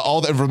because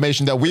all the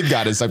information that we've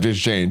got is subject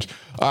to change.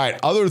 All right,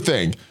 other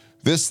thing.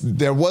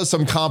 There was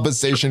some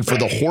compensation for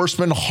the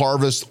Horseman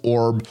Harvest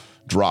Orb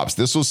drops.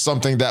 This was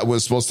something that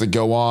was supposed to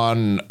go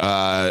on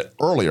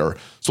earlier.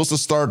 Supposed to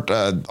start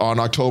on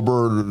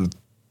October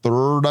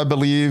 3rd, I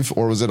believe,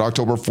 or was it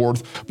October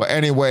 4th? But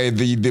anyway,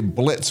 the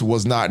blitz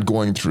was not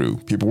going through.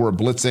 People were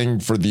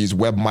blitzing for these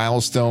web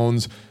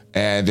milestones,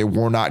 and they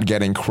were not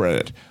getting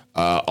credit.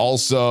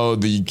 Also,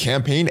 the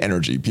campaign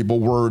energy.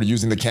 People were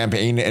using the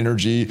campaign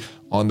energy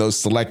on those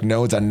select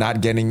nodes and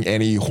not getting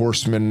any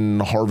Horseman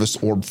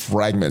Harvest Orb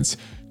fragments.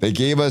 They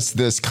gave us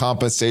this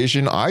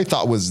compensation. I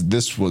thought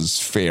this was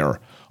fair.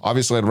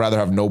 Obviously, I'd rather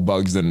have no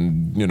bugs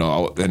than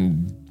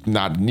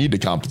not need the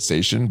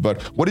compensation.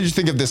 But what did you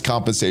think of this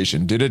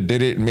compensation? Did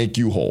it make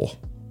you whole?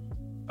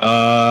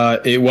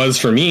 It was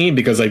for me,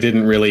 because I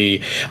didn't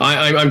really.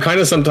 I'm kind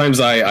of, sometimes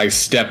I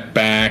step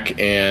back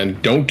and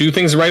don't do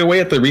things right away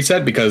at the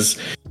reset, because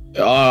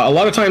a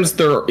lot of times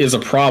there is a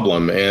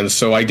problem, and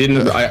so I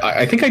didn't.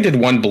 I think I did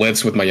one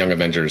blitz with my Young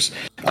Avengers,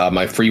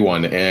 my free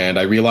one, and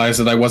I realized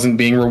that I wasn't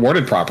being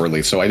rewarded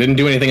properly, so I didn't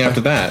do anything after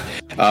that.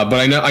 But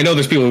I know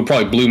there's people who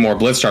probably blew more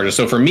blitz charges.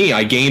 So for me,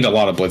 I gained a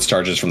lot of blitz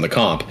charges from the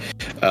comp,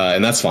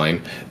 and that's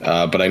fine.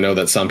 But I know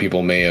that some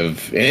people may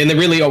have, and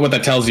really what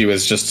that tells you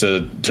is just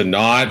to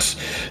not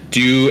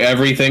do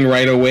everything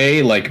right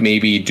away. Like,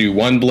 maybe do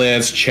one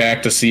blitz,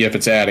 check to see if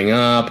it's adding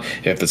up.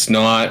 If it's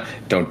not,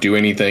 don't do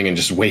anything and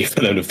just wait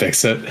for them to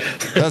fix it.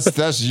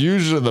 That's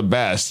usually the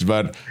best.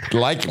 But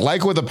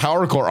like with the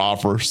Power Core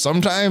offer,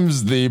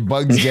 sometimes the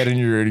bugs get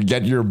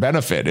your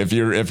benefit if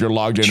you're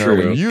logged in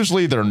early.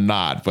 Usually they're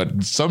not,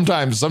 but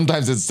sometimes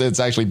it's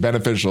actually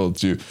beneficial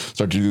to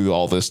start to do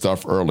all this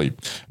stuff early.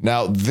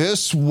 Now,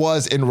 this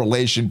was in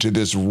relation to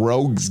this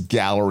Rogues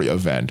Gallery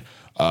event.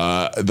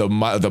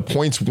 The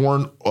points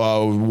weren't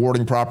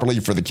rewarding properly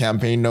for the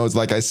campaign nodes,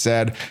 like I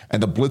said,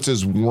 and the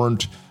blitzes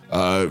weren't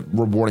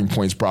rewarding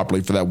points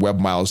properly for that web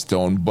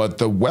milestone. But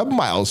the web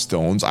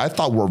milestones I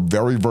thought were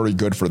very, very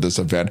good for this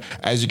event.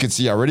 As you can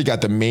see, I already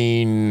got the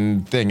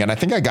main thing, and I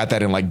think I got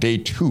that in like day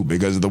 2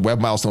 because the web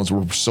milestones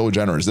were so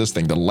generous. This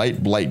thing, the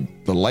light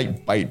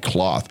bite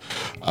cloth.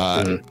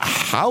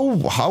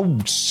 How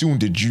soon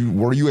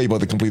were you able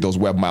to complete those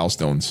web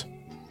milestones?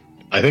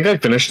 I think I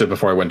finished it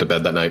before I went to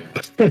bed that night.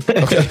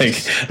 Okay.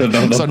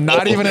 So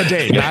not even a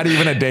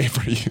day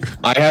for you.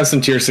 I have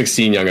some tier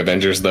 16 Young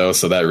Avengers though,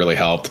 so that really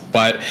helped.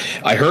 But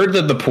I heard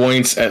that the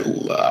points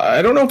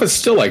I don't know if it's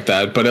still like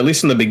that, but at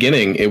least in the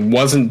beginning, it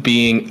wasn't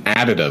being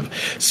additive.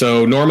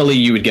 So normally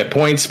you would get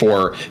points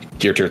for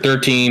gear tier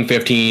 13,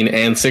 15,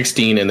 and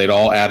 16, and they'd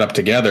all add up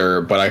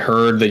together. But I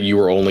heard that you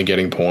were only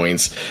getting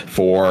points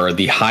for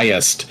the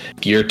highest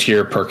gear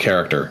tier per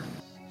character.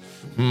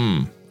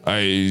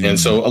 And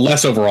so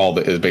less overall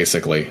is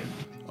basically.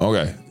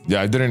 Okay.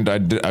 Yeah, I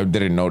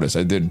didn't notice.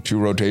 I did 2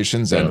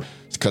 rotations, and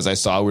because I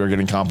saw we were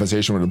getting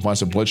compensation with a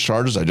bunch of blitz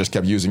charges, I just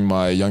kept using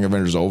my Young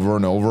Avengers over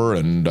and over,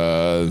 and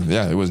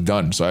it was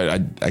done. So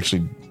I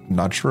actually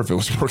not sure if it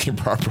was working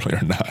properly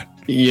or not.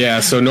 Yeah,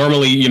 so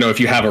normally, if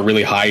you have a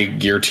really high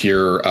gear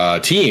tier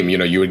team,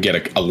 you would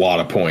get a lot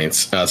of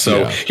points.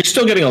 You're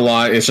still getting a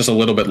lot. It's just a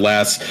little bit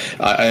less.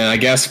 And I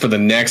guess for the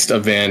next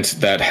event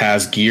that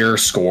has gear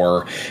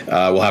score,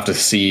 we'll have to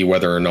see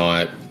whether or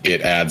not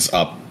it adds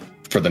up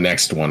for the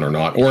next one or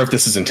not, or if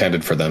this is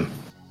intended for them.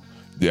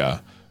 Yeah.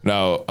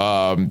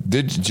 Now,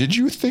 did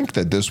you think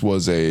that this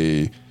was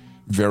a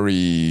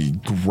very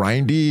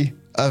grindy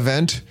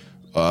event?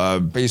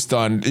 Based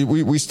on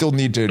we still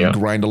need to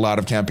grind a lot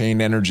of campaign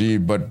energy,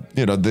 but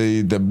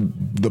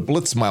the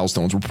Blitz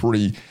milestones were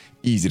pretty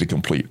easy to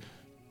complete.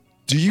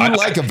 Do you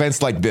like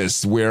events like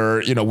this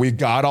where we've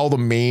got all the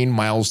main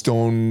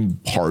milestone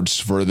parts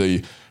for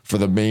the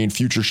main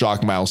Future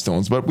Shock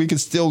milestones, but we can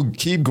still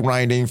keep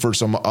grinding for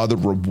some other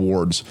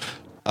rewards?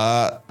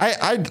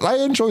 I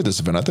enjoyed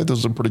this event. I think this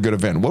was a pretty good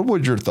event. What were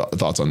your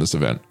thoughts on this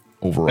event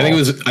overall? I think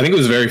it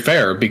was very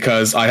fair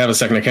because I have a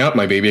second account.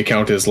 My baby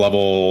account is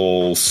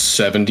level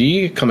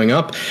 70 coming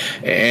up,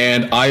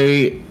 and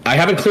I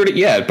haven't cleared it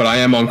yet, but I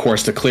am on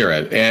course to clear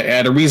it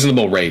at a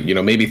reasonable rate.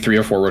 Maybe 3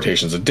 or 4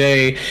 rotations a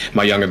day.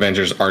 My Young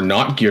Avengers are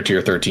not gear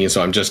tier 13,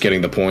 so I'm just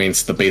getting the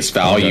points, the base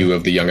value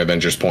of the Young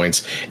Avengers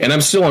points, and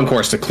I'm still on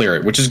course to clear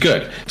it, which is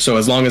good. So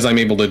as long as I'm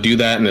able to do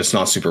that and it's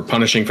not super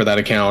punishing for that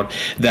account,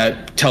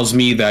 that tells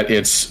me that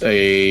it's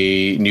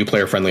a new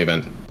player friendly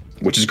event,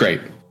 which is great.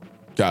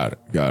 Got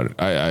it.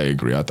 I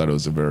agree. I thought it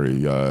was a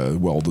very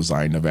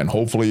well-designed event.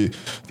 Hopefully,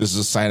 this is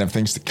a sign of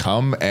things to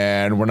come,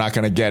 and we're not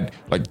going to get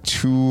like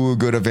 2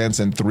 good events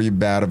and 3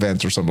 bad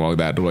events or something like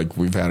that, like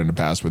we've had in the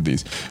past with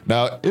these.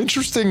 Now,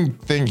 interesting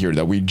thing here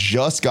that we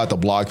just got the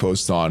blog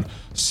post on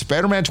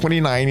Spider-Man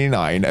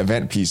 2099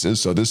 event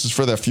pieces. So this is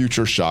for the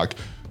Future Shock.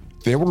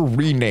 They were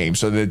renamed.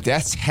 So the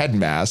Death's Head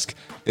mask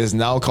is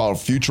now called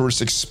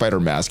Futuristic Spider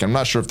Mask. I'm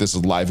not sure if this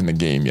is live in the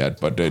game yet,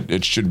 but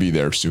it should be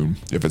there soon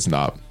if it's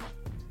not.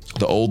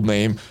 The old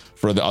name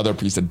for the other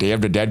piece, the Day of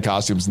the Dead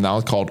costume, is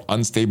now called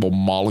Unstable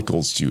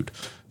Molecule Suit.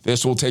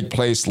 This will take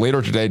place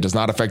later today, does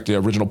not affect the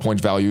original point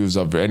values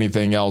of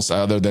anything else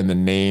other than the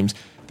names.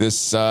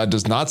 This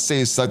does not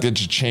say subject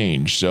to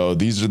change. So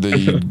these are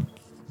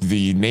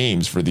the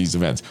names for these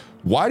events.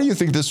 Why do you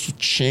think this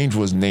change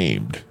was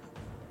named?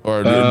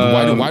 Or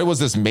why was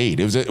this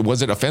made?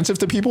 Was it offensive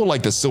to people,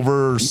 like the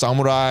silver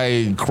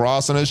samurai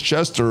cross on his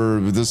chest, or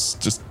was this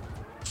just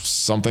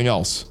something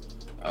else?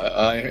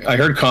 I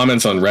heard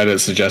comments on Reddit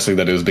suggesting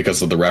that it was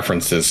because of the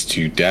references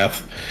to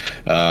death.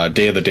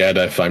 Day of the Dead,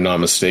 if I'm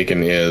not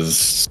mistaken,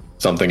 is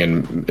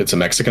something it's a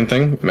Mexican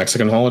thing,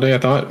 Mexican holiday, I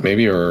thought,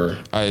 maybe, or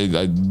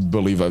I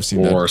believe I've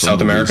seen that. Or South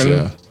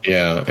American.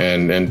 Yeah.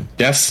 And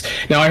Death's.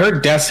 Now I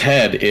heard Death's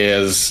Head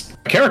is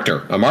a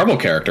character, a Marvel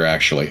character,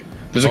 actually.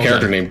 There's a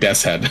character named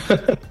Death's Head.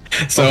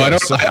 So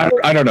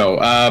I don't know.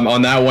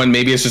 On that one,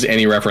 maybe it's just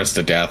any reference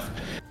to death,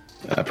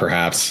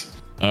 perhaps.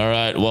 All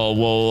right.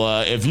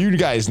 Well, if you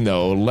guys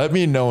know, let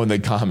me know in the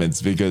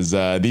comments, because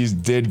these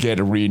did get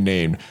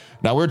renamed.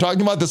 Now, we were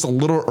talking about this a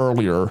little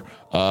earlier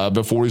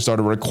before we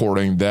started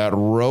recording, that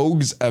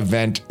Rogue's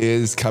event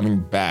is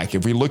coming back.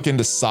 If we look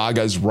into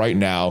sagas right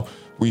now,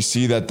 we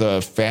see that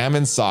the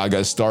Famine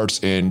Saga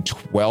starts in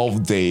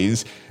 12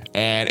 days.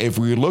 And if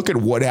we look at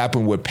what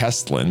happened with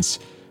Pestilence,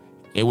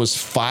 it was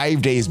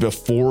 5 days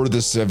before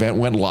this event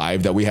went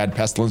live that we had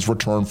Pestilence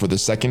return for the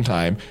second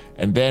time,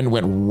 and then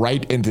went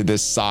right into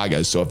this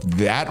saga. So if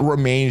that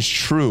remains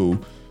true,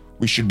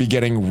 we should be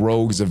getting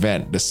Rogue's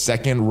event, the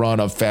second run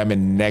of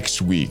Famine,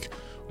 next week.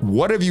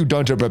 What have you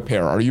done to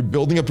prepare? Are you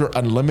building up your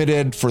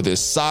Unlimited for this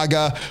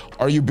saga?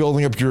 Are you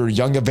building up your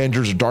Young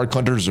Avengers or Dark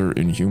Hunters or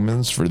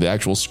Inhumans for the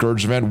actual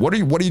Scourge event? What are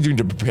you doing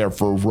to prepare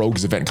for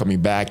Rogue's event coming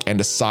back and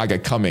the saga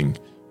coming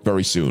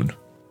very soon?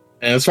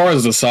 As far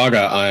as the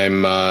saga,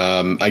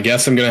 I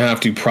guess I'm going to have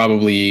to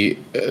probably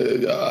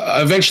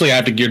eventually I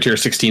have to gear tier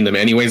 16 them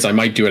anyways. I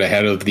might do it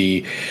ahead of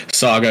the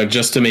saga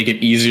just to make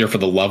it easier for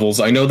the levels.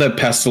 I know that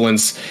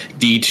Pestilence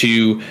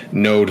D2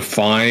 Node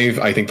 5,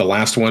 I think the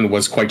last one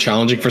was quite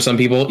challenging for some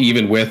people,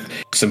 even with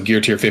some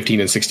gear tier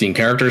 15 and 16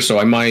 characters. So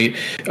I might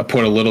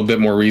put a little bit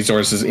more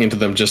resources into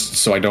them just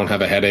so I don't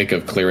have a headache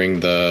of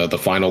clearing the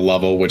final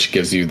level, which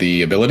gives you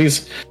the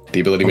abilities. The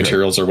ability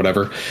materials or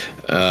whatever.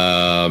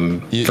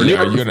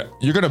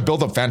 You're gonna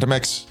build up Phantom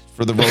X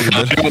for the Rogue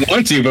event? I don't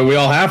want to, but we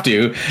all have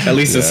to. At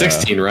least at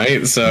 16,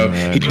 right? So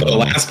he's the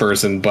last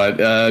person. But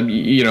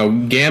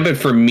Gambit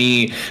for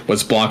me,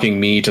 what's blocking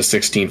me to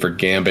 16 for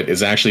Gambit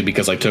is actually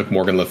because I took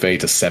Morgan Le Fay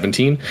to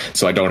 17,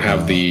 so I don't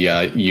have the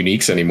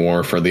uniques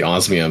anymore for the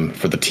Osmium,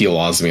 for the teal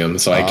Osmium,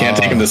 so I can't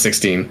take him to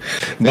 16.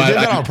 They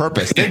did it on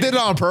purpose. They did it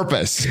on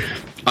purpose.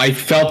 I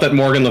felt that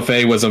Morgan Le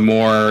Fay was a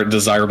more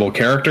desirable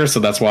character, so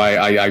that's why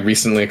I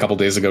recently, a couple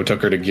days ago,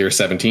 took her to Gear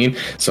 17.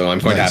 So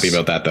I'm quite happy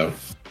about that, though.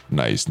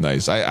 Nice.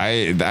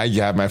 I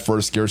had my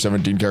first Gear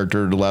 17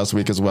 character last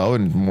week as well,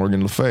 and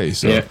Morgan Le Fay.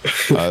 So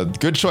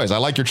good choice. I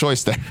like your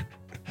choice there.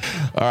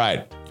 All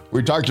right.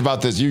 We talked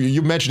about this.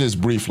 You mentioned this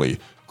briefly.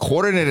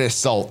 Coordinated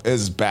Assault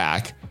is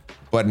back.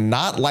 but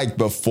not like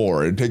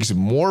before. It takes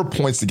more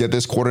points to get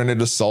this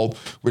coordinated assault,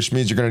 which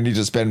means you're going to need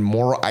to spend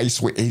more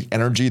ISO 8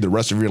 energy. The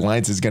rest of your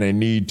alliance is going to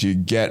need to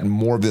get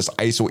more of this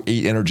ISO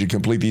 8 energy,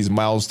 complete these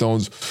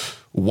milestones.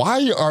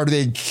 Why are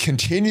they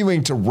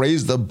continuing to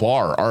raise the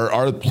bar?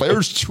 Are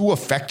players too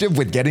effective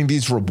with getting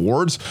these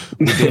rewards?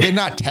 Did they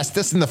not test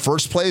this in the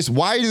first place?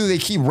 Why do they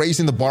keep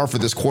raising the bar for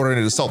this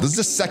coordinated assault? This is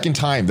the second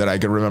time that I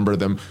can remember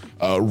them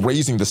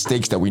raising the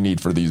stakes that we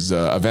need for these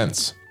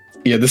events.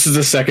 Yeah, this is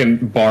the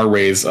second bar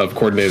raise of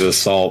coordinated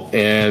assault,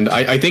 and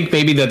I think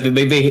maybe that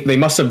they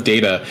must have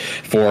data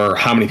for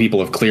how many people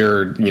have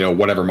cleared,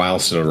 whatever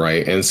milestone,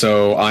 right? And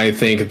so I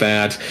think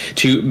that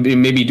to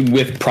maybe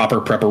with proper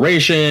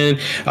preparation,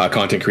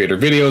 content creator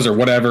videos or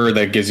whatever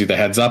that gives you the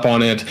heads up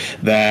on it,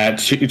 that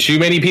too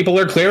many people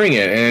are clearing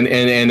it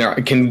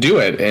and can do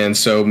it, and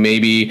so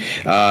maybe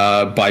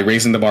by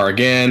raising the bar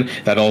again,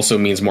 that also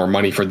means more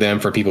money for them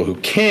for people who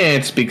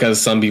can't, because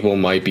some people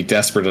might be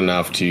desperate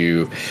enough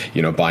to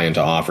buy into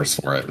offers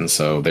for it. And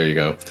so there you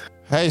go.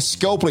 Hey,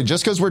 Scopely,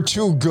 just because we're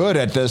too good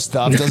at this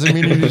stuff doesn't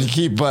mean you need to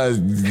keep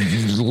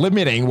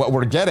limiting what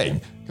we're getting.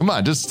 Come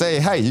on, just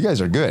say, hey, you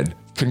guys are good.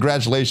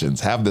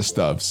 Congratulations, have this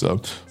stuff. So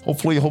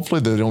hopefully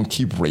they don't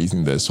keep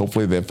raising this.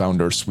 Hopefully they found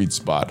their sweet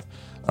spot.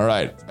 All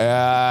right,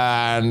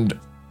 and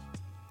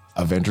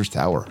Avengers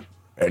Tower.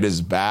 It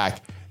is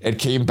back. It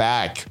came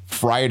back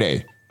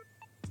Friday.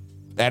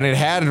 And it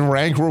had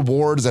rank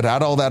rewards, it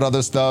had all that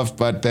other stuff,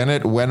 but then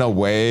it went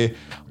away.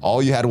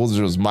 All you had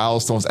was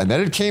milestones, and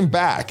then it came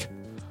back.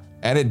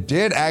 And it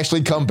did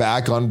actually come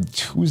back on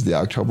Tuesday,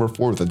 October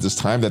 4th, at this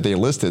time that they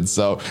listed.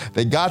 So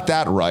they got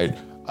that right.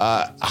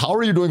 How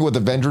are you doing with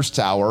Avengers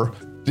Tower?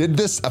 Did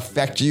this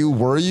affect you?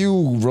 Were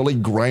you really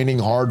grinding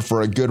hard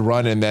for a good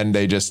run and then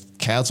they just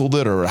canceled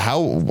it? Or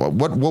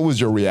what was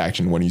your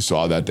reaction when you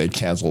saw that they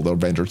canceled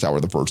Avengers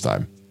Tower the first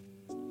time?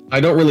 I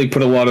don't really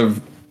put a lot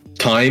of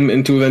time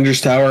into Avengers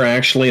Tower,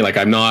 actually. Like,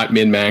 I'm not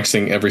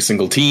min-maxing every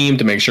single team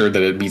to make sure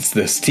that it beats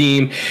this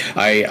team.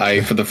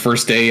 I for the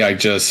first day, I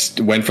just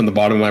went from the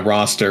bottom of my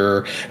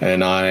roster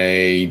and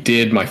I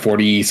did my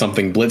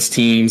 40-something Blitz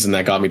teams, and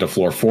that got me to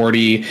floor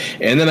 40.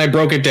 And then I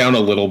broke it down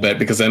a little bit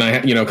because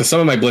then because some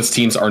of my Blitz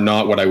teams are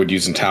not what I would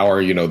use in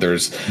Tower.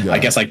 I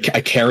guess I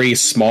carry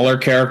smaller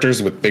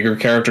characters with bigger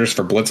characters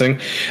for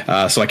blitzing.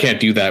 So I can't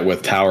do that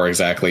with Tower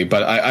exactly.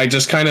 But I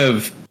just kind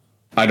of,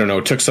 I don't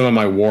know, took some of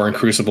my War and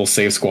Crucible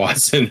save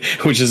squads,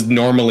 which is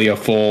normally a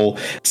full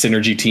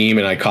synergy team,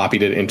 and I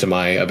copied it into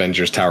my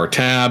Avengers Tower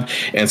tab.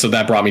 And so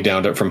that brought me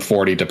down from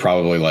 40 to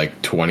probably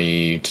like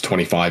 20 to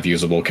 25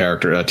 usable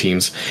character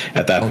teams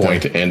at that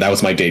point. And that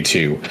was my day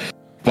 2.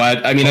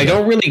 But I mean, I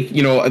don't really,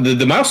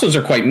 the milestones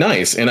are quite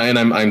nice, and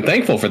I'm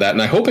thankful for that.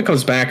 And I hope it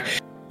comes back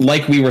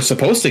like we were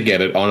supposed to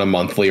get it on a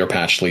monthly or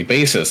patchly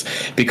basis,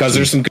 because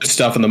there's some good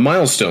stuff in the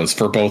milestones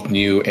for both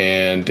new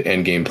and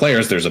end game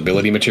players. There's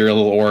ability material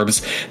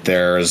orbs,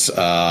 there's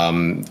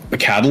a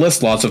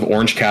catalyst, lots of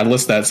orange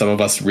catalysts that some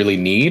of us really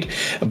need.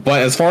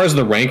 But as far as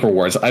the rank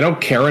rewards, I don't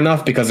care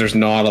enough because there's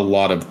not a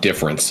lot of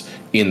difference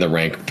in the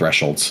rank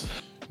thresholds.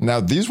 Now,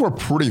 these were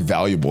pretty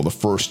valuable the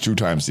first 2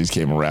 times these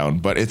came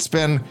around, but it's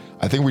been,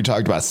 I think we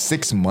talked about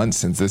 6 months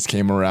since this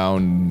came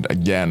around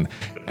again,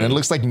 and it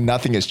looks like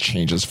nothing has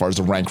changed as far as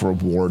the rank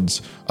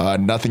rewards.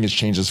 Nothing has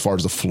changed as far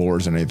as the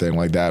floors and anything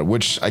like that,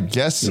 which I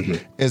guess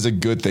is a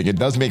good thing. It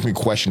does make me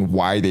question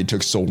why they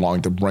took so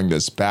long to bring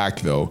this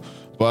back, though.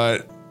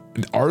 But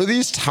are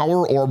these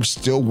tower orbs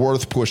still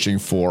worth pushing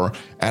for?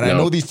 And no. I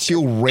know these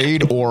teal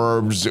raid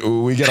orbs,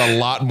 we get a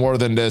lot more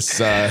than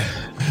this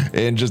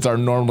in just our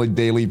normally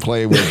daily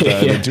play with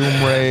the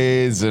Doom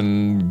raids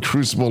and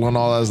Crucible and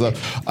all that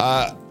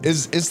stuff.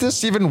 Is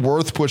this even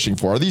worth pushing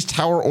for? Are these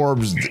tower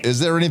orbs,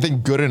 is there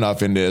anything good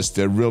enough in this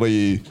to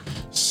really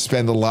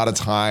spend a lot of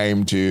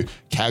time to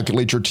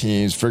calculate your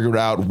teams, figure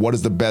out what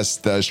is the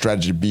best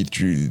strategy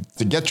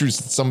to get through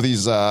some of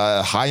these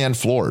high-end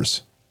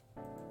floors?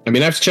 I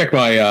mean, I have to check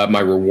my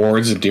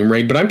rewards at Doom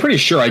Raid, but I'm pretty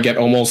sure I get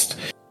almost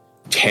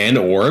 10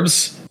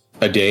 orbs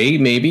a day,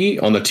 maybe,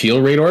 on the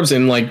teal raid orbs.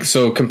 And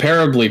so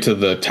comparably to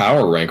the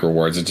tower rank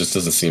rewards, it just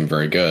doesn't seem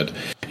very good,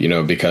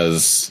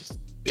 because,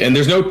 and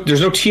there's no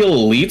teal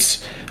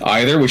elites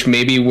either, which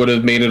maybe would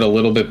have made it a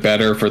little bit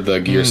better for the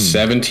Gear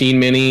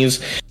 17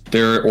 minis.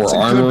 Or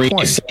Armory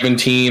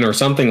 17 or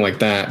something like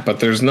that,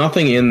 but there's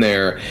nothing in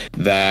there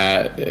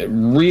that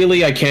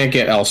really I can't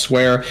get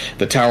elsewhere.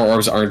 The tower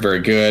orbs aren't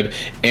very good,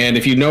 and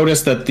if you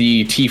notice that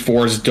the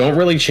T4s don't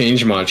really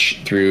change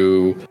much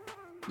through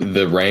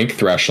the rank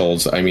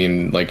thresholds, I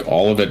mean,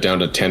 all of it down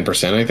to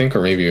 10%, I think,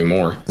 or maybe even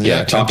more.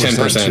 Yeah, top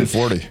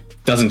 10%.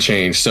 Doesn't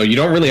change, so you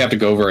don't really have to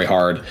go very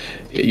hard.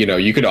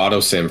 You could auto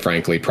sim,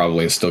 frankly,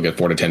 probably, and still get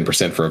 4 to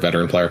 10% for a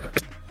veteran player.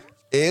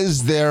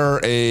 Is there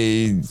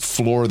a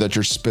floor that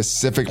you're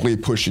specifically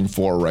pushing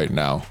for right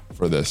now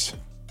for this?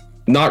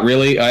 Not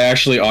really. I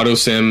actually auto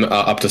sim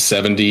up to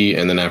 70,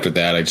 and then after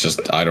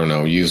that, I don't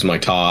know, use my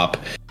top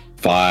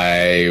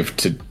 5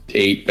 to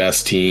 8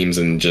 best teams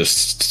and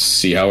just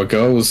see how it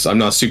goes. I'm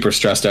not super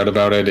stressed out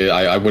about it.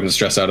 I wouldn't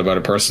stress out about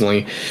it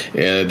personally.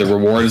 The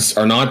rewards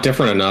are not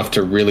different enough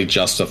to really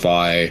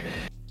justify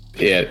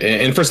it.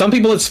 And for some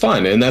people, it's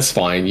fun, and that's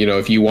fine. You know,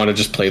 if you want to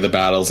just play the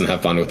battles and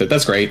have fun with it,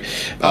 that's great.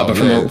 But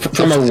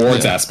from a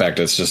rewards aspect,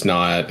 it's just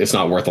not. It's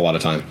not worth a lot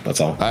of time. That's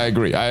all. I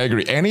agree.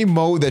 Any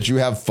mode that you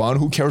have fun,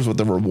 who cares what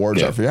the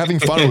rewards are? If you're having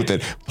fun with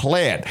it,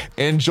 play it,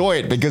 enjoy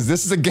it, because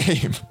this is a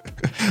game.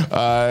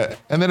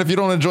 And then if you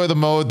don't enjoy the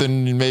mode,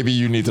 then maybe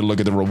you need to look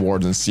at the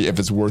rewards and see if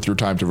it's worth your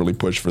time to really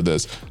push for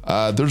this.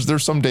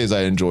 There's some days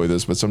I enjoy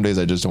this, but some days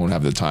I just don't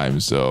have the time.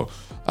 So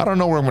I don't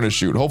know where I'm going to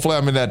shoot. Hopefully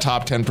I'm in that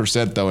top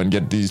 10% though, and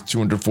get these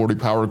 240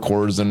 power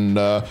cores and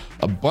a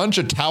bunch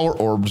of tower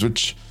orbs,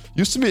 which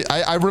used to be,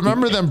 I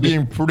remember them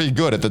being pretty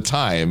good at the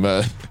time.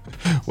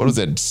 What was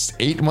it,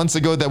 8 months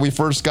ago that we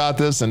first got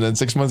this, and then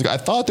 6 months ago? I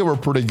thought they were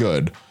pretty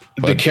good.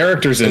 The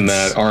characters in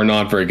that are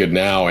not very good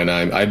now, and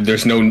I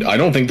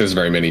don't think there's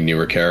very many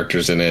newer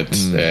characters in it.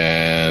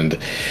 And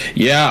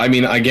yeah, I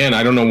mean, again,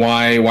 I don't know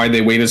why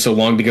they waited so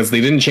long, because they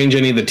didn't change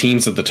any of the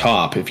teams at the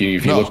top. If you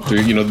look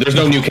through, you know, there's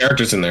no new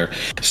characters in there.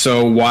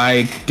 So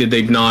why did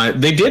they not?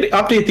 They did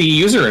update the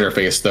user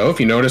interface though. If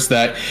you notice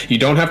that you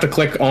don't have to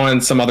click on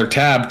some other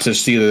tab to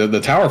see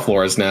the tower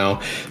floors now,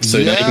 so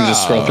now you can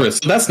just scroll through it.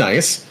 So that's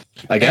nice,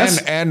 I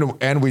guess.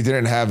 And we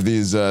didn't have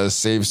these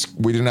saves.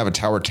 We didn't have a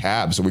tower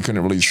tab, so we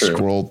couldn't really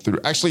scroll through.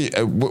 Actually,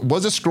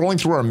 was it scrolling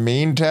through our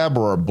main tab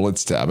or our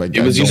blitz tab? It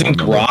was using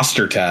the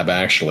roster tab,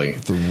 actually.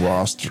 The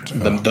roster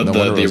tab.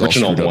 The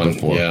original one.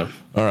 Yeah.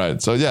 All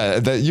right. So yeah,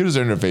 the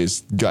user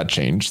interface got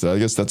changed. So I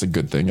guess that's a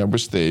good thing. I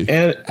wish they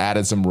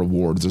added some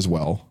rewards as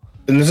well.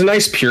 And there's a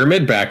nice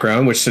pyramid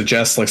background, which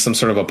suggests like some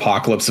sort of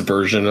apocalypse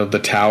version of the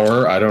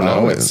tower. I don't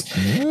know. It's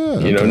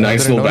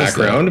nice little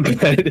background. But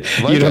they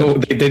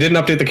didn't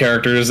update the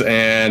characters,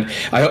 and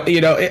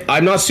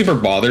I'm not super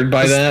bothered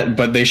by that.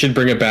 But they should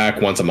bring it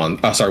back once a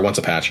month. Once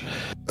a patch.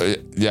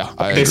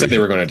 They said they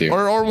were going to do,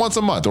 or once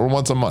a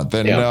month,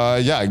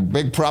 And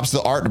big props to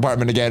the art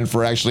department again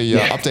for actually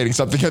updating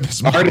something at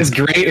this moment. Art is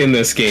great in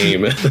this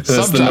game.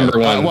 That's the number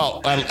one.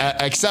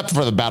 Except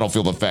for the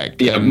battlefield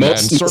effect. Yeah,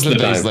 most certain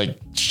things like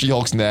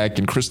She-Hulk's neck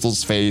and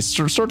Crystal's face.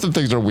 Certain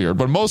things are weird,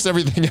 but most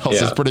everything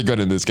else is pretty good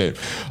in this game.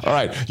 All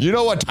right, you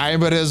know what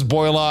time it is,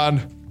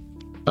 Boylon?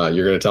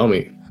 You're going to tell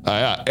me.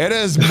 It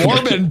is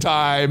Morbin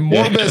time.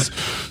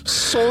 Morbus,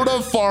 sort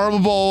of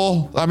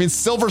farmable. I mean,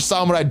 Silver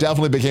Samurai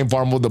definitely became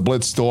farmable with the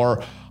Blitz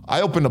store.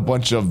 I opened a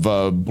bunch of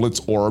Blitz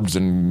orbs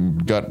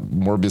and got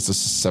Morbius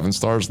 7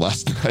 stars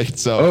last night.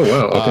 So,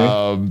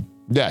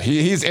 okay.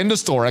 He's in the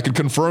store. I could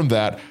confirm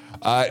that.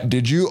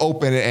 Did you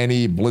open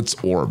any Blitz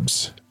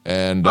orbs?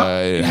 And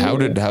how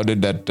did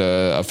that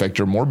affect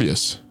your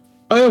Morbius?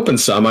 I opened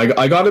some.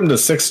 I got him to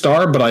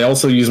 6-star, but I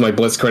also used my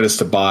Blitz credits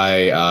to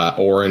buy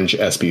orange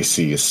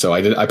SBCs. So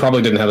I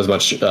probably didn't have as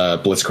much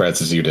Blitz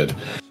credits as you did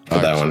for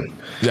that one.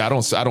 Yeah, I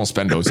don't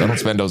spend those. I don't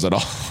spend those at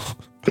all.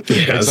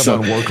 Except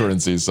on war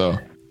currency. So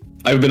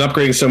I've been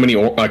upgrading so many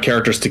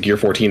characters to Gear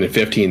 14 and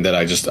 15 that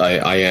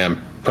I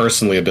am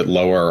personally a bit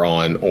lower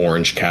on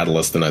orange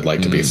catalyst than I'd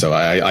like to be. So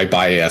I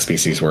buy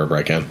SBCs wherever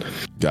I can.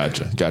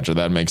 Gotcha.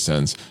 That makes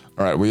sense.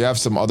 All right, we have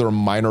some other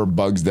minor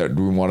bugs that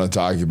we want to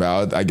talk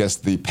about. I guess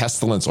the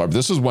Pestilence Orb.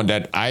 This is one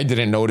that I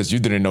didn't notice. You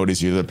didn't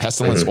notice either. The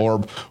Pestilence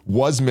Orb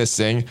was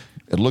missing.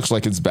 It looks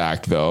like it's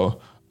back, though.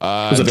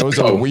 There was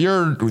a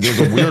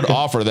weird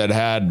offer that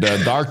had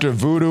Dr.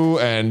 Voodoo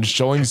and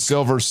showing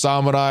Silver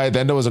Samurai.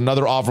 Then there was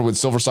another offer with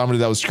Silver Samurai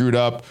that was screwed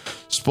up.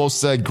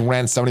 Supposed to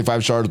grant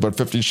 75 shards, but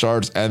 50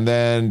 shards. And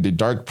then the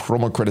Dark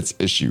promo credits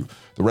issue.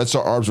 The Red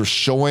Star Orbs were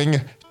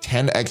showing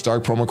 10x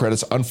Dark promo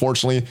credits.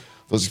 Unfortunately,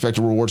 those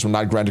expected rewards were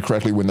not granted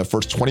correctly within the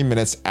first 20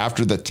 minutes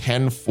after the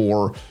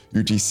 10-4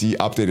 UTC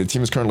update. The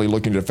team is currently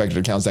looking at affected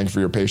accounts. Thank you for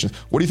your patience.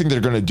 What do you think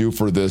they're going to do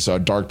for this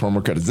Dark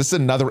promo credits? This is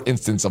another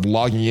instance of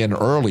logging in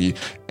early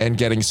and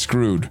getting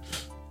screwed.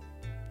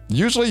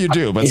 Usually you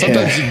do, but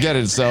sometimes you get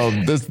it. So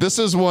this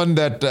is one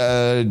that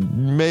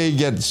may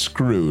get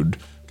screwed,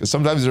 because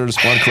sometimes they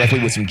respond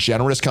correctly with some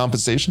generous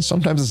compensation.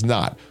 Sometimes it's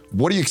not.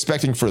 What are you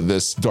expecting for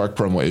this Dark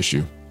promo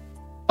issue?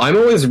 I'm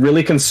always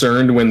really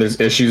concerned when there's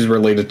issues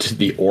related to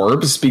the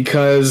orbs,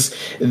 because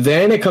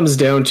then it comes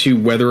down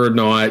to whether or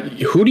not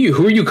who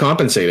are you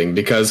compensating?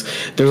 Because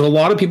there's a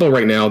lot of people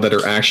right now that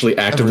are actually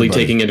actively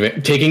taking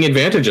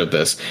advantage of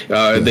this.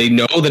 They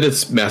know that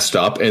it's messed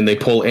up and they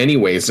pull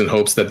anyways in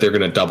hopes that they're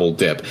going to double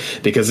dip,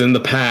 because in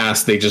the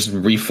past they just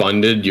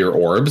refunded your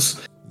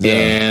orbs. Yeah.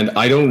 And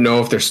I don't know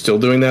if they're still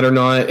doing that or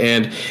not.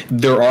 And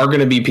there are going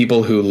to be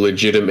people who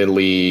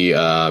legitimately,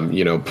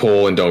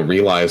 pull and don't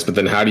realize. But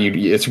then how do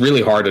you? It's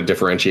really hard to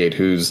differentiate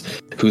who's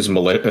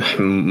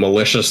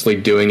maliciously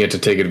doing it to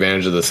take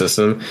advantage of the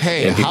system.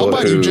 Hey, and how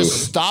about you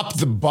just stop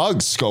the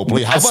bugs,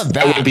 Scopely? How about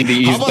that? That would be the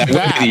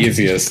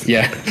easiest.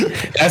 Yeah,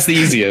 that's the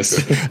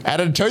easiest.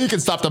 And until you can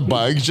stop the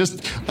bugs,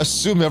 just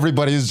assume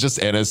everybody's just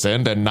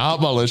innocent and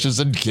not malicious,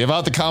 and give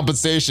out the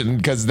compensation,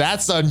 because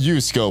that's on you,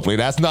 Scopely.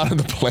 That's not on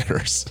the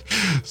players.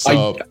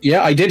 So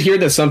I did hear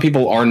that some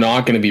people are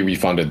not going to be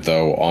refunded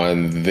though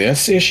on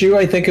this issue,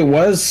 I think it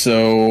was.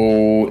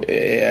 So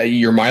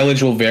your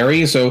mileage will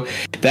vary. So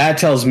that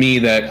tells me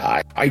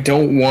that I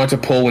don't want to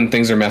pull when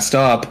things are messed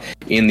up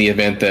in the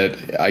event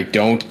that I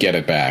don't get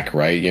it back,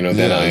 right? You know,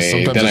 then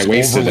I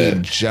wasted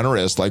it.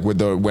 Generous, like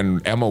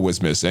when Emma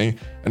was missing,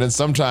 and then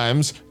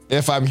sometimes,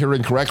 if I'm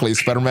hearing correctly,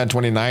 Spider-Man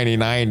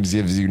 2099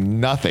 gives you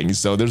nothing.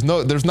 So there's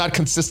not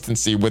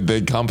consistency with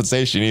the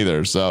compensation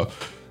either. So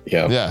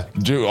yeah,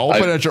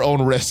 open at your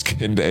own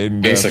risk in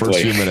the first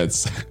few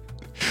minutes.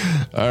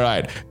 All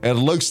right. It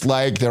looks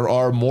like there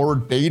are more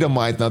data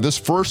mines. Now, this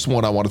first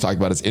one I want to talk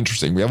about is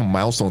interesting. We have a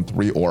milestone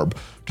 3 orb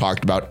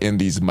talked about in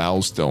these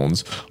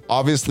milestones.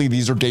 Obviously,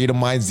 these are data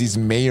mines. These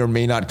may or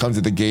may not come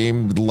to the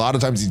game. A lot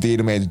of times these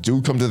data mines do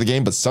come to the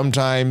game, but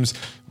sometimes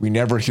we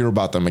never hear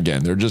about them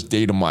again. They're just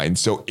data mines.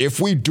 So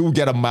if we do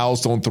get a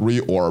milestone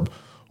 3 orb,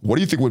 what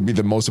do you think would be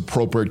the most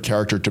appropriate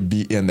character to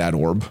be in that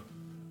orb?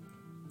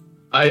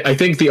 I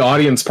think the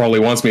audience probably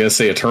wants me to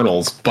say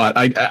Eternals, but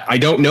I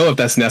don't know if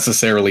that's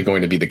necessarily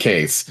going to be the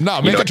case.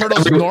 No, make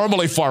Eternals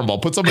normally farmable.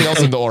 Put somebody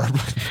else in the orb.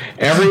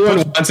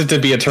 Everyone wants it to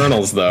be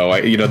Eternals, though.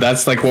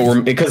 That's like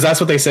because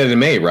that's what they said in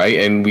May,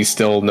 right? And we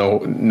still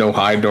no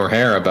hide nor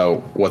hair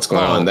about what's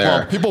going on there.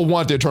 Well, people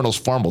want the Eternals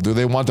farmable. Do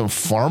they want them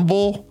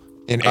farmable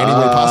in any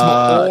way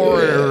possible,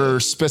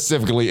 or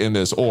specifically in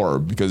this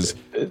orb? Because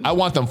I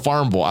want them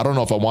farmable. I don't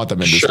know if I want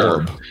them in this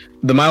orb.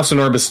 The milestone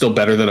orb is still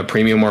better than a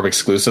premium orb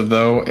exclusive,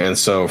 though, and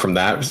so from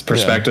that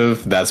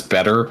perspective, that's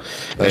better.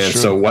 That's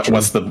true. So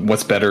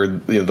what's better?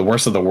 The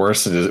worst of the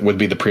worst would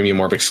be the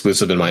premium orb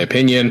exclusive, in my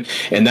opinion,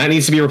 and that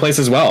needs to be replaced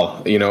as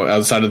well.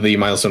 Outside of the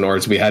milestone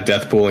orbs, we had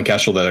Deathpool and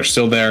Kestrel that are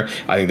still there.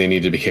 I think they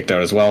need to be kicked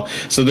out as well.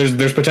 So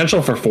there's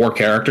potential for 4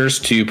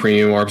 characters, 2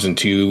 premium orbs and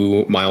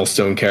 2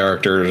 milestone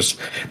characters.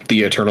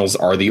 The Eternals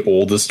are the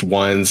oldest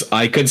ones.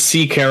 I could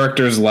see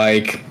characters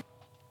like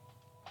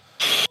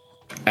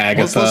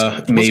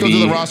Agatha, maybe. Let's go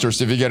to the roster,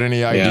 see if you get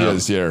any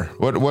ideas here.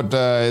 What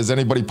is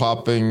anybody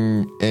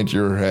popping into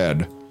your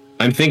head?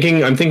 I'm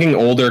thinking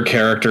older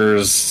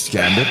characters.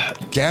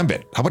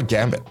 Gambit. How about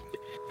Gambit?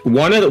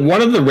 One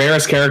of the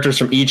rarest characters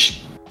from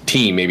each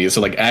team, maybe.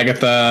 So like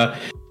Agatha,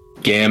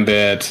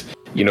 Gambit.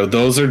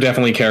 Those are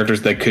definitely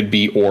characters that could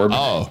be orb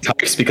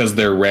types because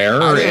they're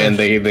rare and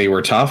they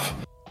were tough.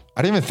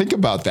 I didn't even think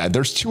about that.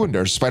 There's 2 in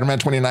there, Spider-Man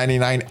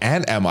 2099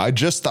 and Emma. I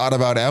just thought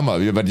about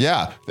Emma, but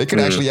yeah, they could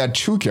actually add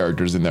 2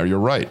 characters in there. You're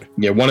right.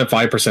 Yeah, one at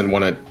 5%,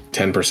 one at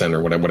 10%,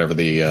 or whatever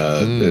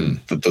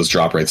those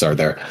drop rates are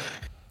there.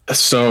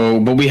 So,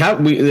 but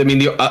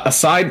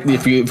aside,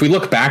 if we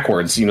look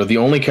backwards, the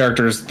only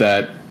characters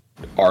that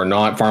are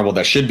not farmable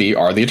that should be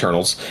are the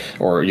Eternals,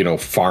 or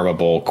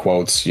farmable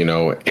quotes,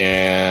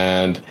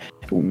 and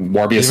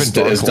Morbius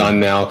is done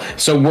now.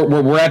 So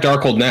we're at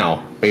Darkhold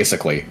now,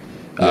 basically.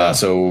 Yeah.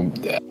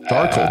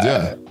 Darkhold,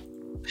 yeah.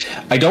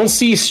 I don't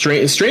see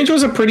Strange. Strange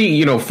was a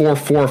pretty 4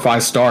 or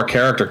 5 star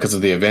character because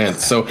of the event.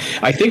 So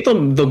I think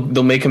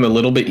they'll make him a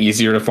little bit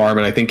easier to farm,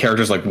 and I think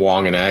characters like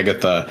Wong and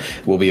Agatha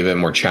will be a bit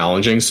more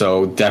challenging.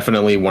 So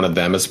definitely one of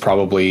them is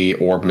probably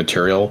orb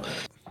material.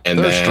 And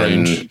then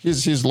Strange.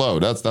 He's low.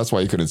 That's why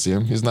you couldn't see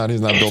him. He's not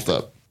built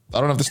up. I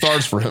don't have the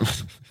stars for him.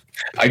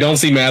 I don't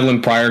see Madeline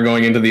Pryor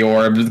going into the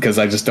orb because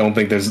I just don't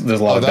think there's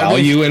a lot of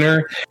value in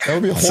her. That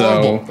would be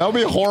horrible. That would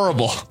be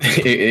horrible.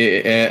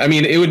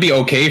 It would be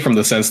okay from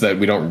the sense that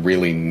we don't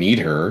really need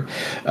her,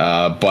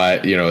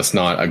 but it's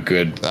not a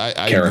good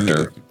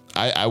character.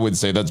 I would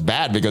say that's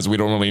bad because we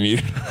don't really need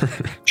her.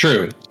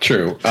 True.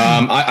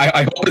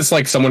 I hope it's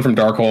like someone from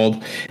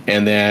Darkhold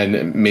and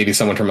then maybe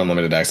someone from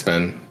Unlimited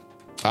X-Men.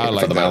 I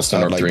like for the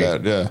milestone orb 3.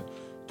 Yeah,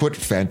 put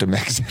Phantom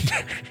X in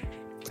there.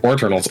 Or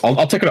Eternals.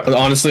 I'll take it.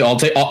 Honestly, I'll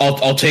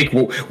take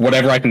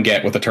whatever I can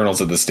get with Eternals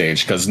at this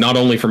stage, because not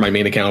only for my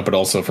main account but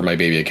also for my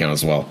baby account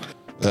as well.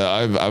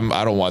 I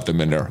don't want them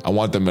in there. I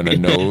want them in a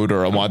node,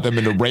 or I want them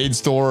in a raid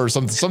store, or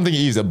something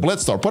easy. A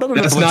Blitz store. Put them in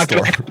a Blitz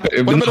store. Put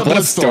them in a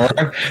Blitz store.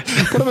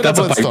 Put them in a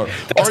Blitz store.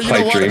 Or you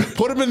know what?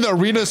 Put them in the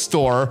arena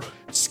store.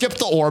 Skip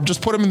the orb.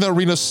 Just put them in the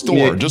arena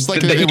store, just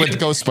like they did with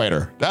Ghost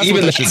Spider. That's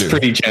what they should do.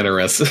 Pretty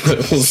generous.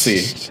 We'll see.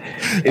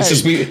 It's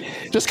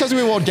just because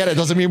we won't get it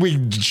doesn't mean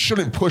we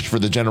shouldn't push for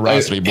the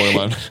generosity,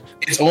 Boylan.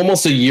 It's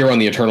almost a year on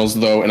the Eternals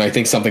though, and I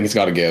think something's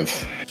got to give.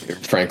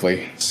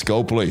 Frankly,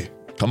 Scopely.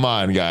 Come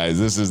on, guys.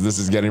 This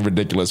is getting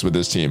ridiculous with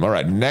this team. All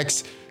right,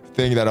 next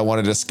thing that I want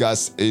to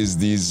discuss is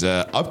these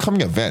upcoming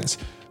events.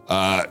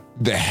 The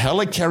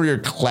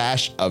Helicarrier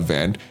Clash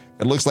event.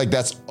 It looks like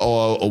that's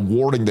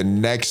awarding the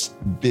next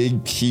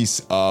big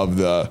piece of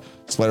the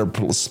Spider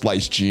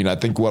Splice gene. I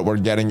think what we're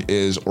getting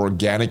is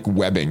Organic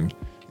Webbing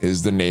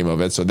is the name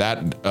of it. So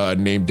that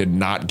name did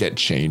not get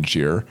changed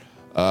here.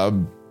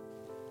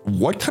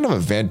 What kind of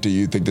event do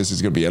you think this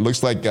is going to be? It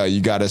looks like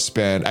you got to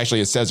spend,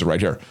 actually it says it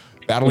right here,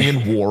 battling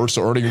in war.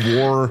 So earning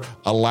war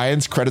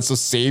alliance credits, so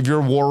save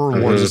your war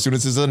rewards as soon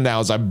as it's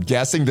announced. I'm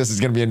guessing this is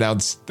going to be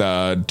announced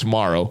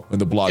tomorrow in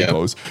the blog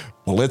post.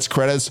 Blitz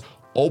credits,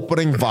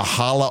 opening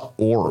Valhalla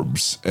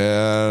orbs.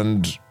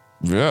 And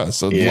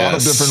so a lot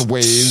of different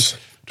ways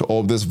to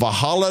open this.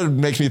 Valhalla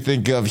makes me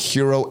think of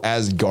Hero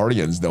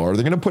Asgardians, though. Are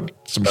they going to put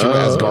some Hero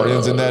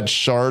Asgardians in that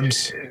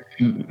shards?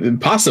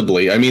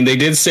 Possibly. I mean, they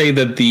did say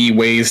that the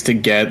ways to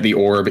get the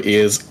orb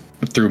is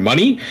through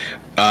money.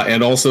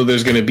 And also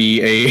there's going to be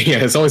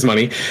it's always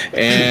money,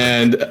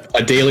 and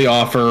a daily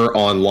offer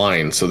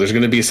online. So there's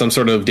going to be some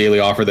sort of daily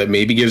offer that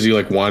maybe gives you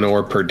like 1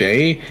 ore per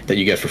day that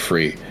you get for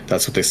free.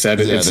 That's what they said.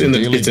 It's in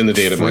the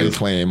data free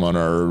claim on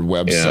our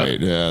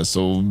website. Yeah.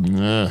 So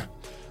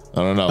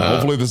I don't know.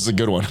 Hopefully this is a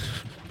good one.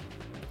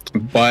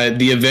 But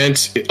the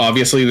event,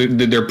 obviously,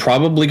 they're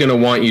probably going to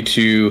want you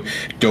to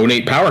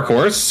donate power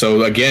cores.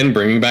 So again,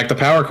 bringing back the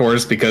power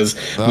cores, because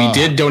we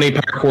did donate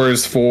power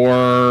cores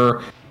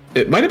for.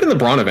 It might have been the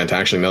Braun event,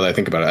 actually, now that I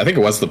think about it. I think it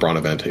was the Braun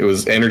event. It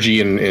was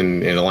energy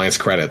and Alliance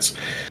credits.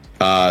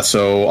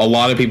 So a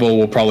lot of people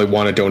will probably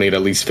want to donate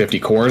at least 50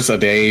 cores a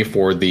day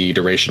for the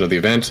duration of the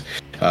event.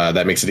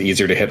 That makes it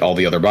easier to hit all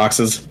the other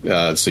boxes.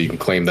 So you can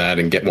claim that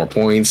and get more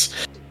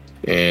points.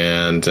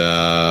 And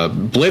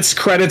Blitz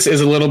credits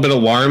is a little bit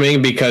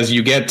alarming because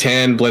you get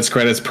 10 Blitz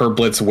credits per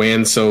Blitz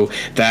win. So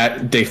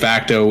that de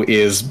facto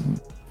is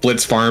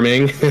Blitz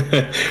farming.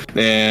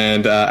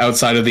 And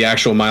outside of the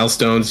actual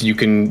milestones, you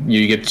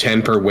get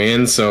 10 per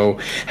win. So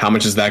how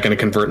much is that going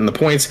to convert in the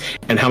points,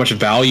 and how much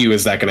value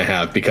is that going to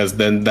have? Because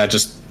then that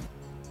just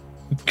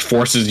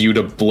forces you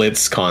to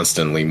blitz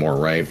constantly more,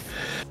 right?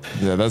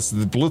 Yeah, that's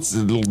the blitz.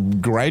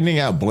 Grinding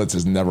out blitz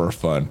is never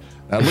fun.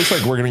 It looks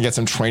like we're going to get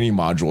some training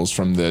modules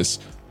from this.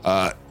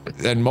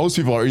 And most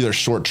people are either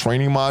short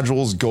training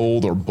modules,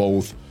 gold, or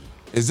both.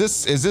 Is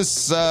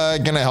this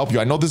going to help you?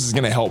 I know this is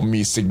going to help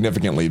me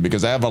significantly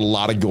because I have a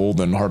lot of gold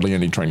and hardly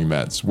any training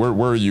meds. Where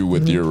are you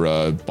with your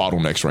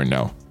bottlenecks right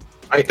now?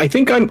 I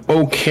think I'm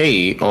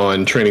okay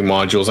on training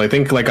modules. I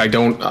think like I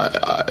don't.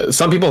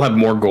 Some people have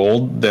more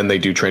gold than they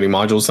do training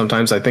modules.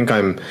 Sometimes I think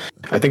I'm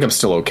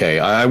still okay.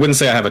 I wouldn't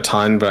say I have a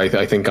ton, but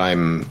I think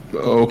I'm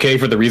okay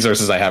for the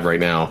resources I have right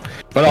now.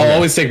 But I'll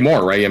always take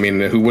more, right? I mean,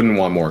 who wouldn't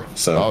want more?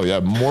 So. Oh yeah,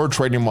 more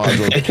training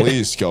modules,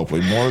 please,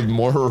 Scopely.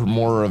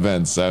 More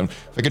events.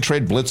 If I could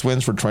trade blitz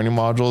wins for training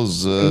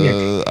modules,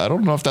 I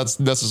don't know if that's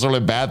necessarily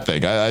a bad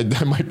thing. I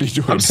might be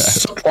doing that. I'm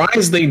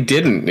surprised they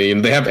didn't.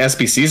 They have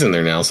SBCs in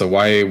there now, so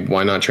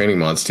why not training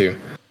mods too?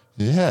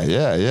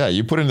 Yeah.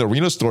 You put it in the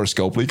arena store,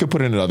 Scopely. You could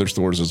put it in other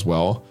stores as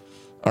well.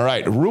 All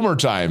right, rumor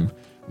time.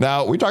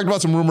 Now, we talked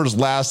about some rumors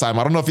last time.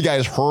 I don't know if you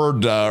guys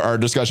heard our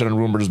discussion on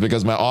rumors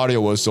because my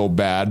audio was so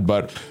bad,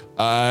 but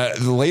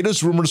the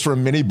latest rumors for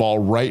Mini Ball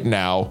right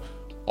now,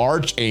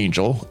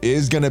 Archangel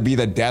is going to be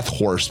the Death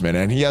Horseman,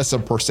 and he has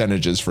some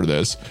percentages for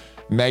this.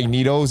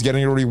 Magneto is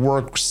getting a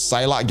rework.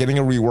 Psylocke getting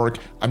a rework.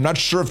 I'm not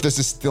sure if this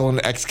is still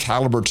an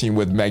Excalibur team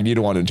with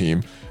Magneto on the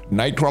team.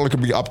 Nightcrawler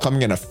could be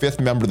upcoming and a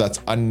 5th member that's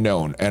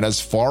unknown. And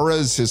as far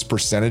as his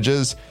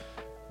percentages,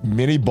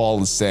 Mini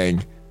Ball is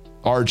saying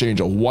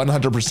Archangel,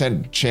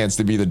 100% chance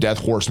to be the Death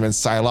Horseman.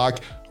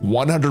 Psylocke,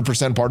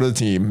 100% part of the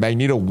team.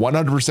 Magneto,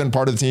 100%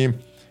 part of the team.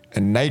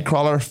 And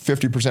Nightcrawler,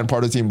 50%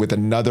 part of the team with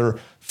another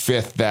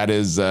 5th that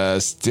is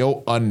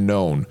still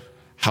unknown.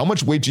 How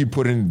much weight do you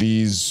put in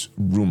these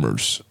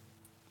rumors?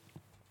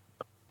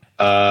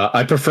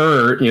 I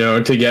prefer,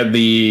 to get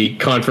the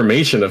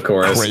confirmation, of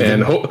course,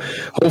 Craven. and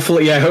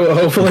hopefully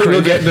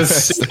we'll get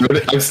this soon.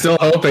 I'm still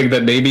hoping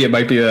that maybe it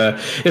might be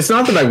it's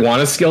not that I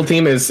want a skill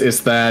team, is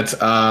that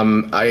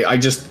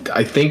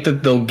I think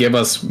that they'll give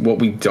us what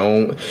we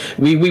don't.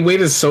 We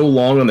waited so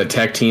long on the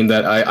tech team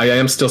that I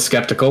am still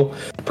skeptical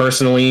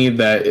personally.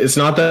 That it's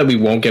not that we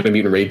won't get a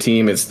mutant raid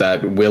team, it's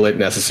that will it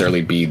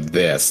necessarily be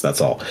this? That's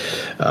all,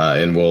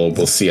 and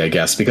we'll see, I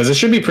guess, because it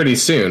should be pretty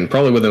soon,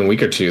 probably within a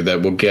week or two,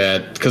 that we'll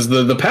get, because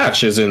the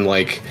patch is in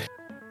like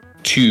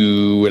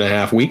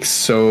 2.5 weeks,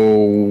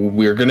 so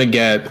we're gonna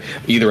get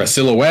either a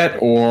silhouette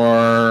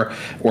or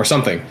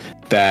something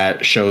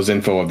that shows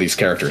info of these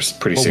characters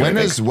pretty soon. When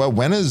is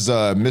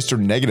Mr.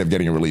 Negative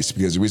getting released?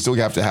 Because we still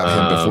have to have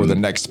him before the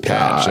next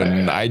patch,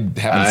 and I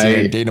haven't seen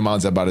any data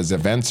mounts about his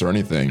events or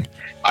anything.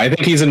 I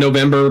think he's a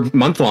November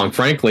month long,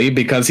 frankly,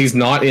 because he's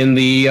not in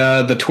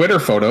the Twitter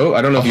photo.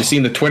 I don't know if you've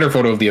seen the Twitter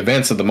photo of the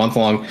events of the month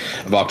long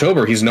of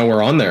October. He's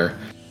nowhere on there.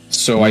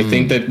 So I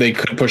think that they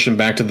could push him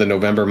back to the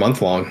November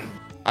month long.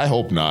 I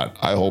hope not.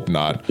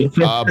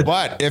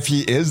 But if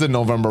he is the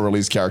November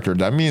release character,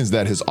 that means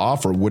that his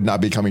offer would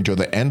not be coming to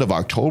the end of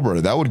October.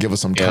 That would give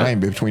us some time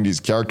between these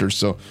characters.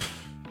 So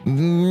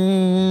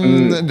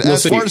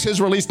as far as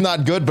his release,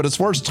 not good. But as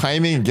far as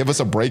timing, give us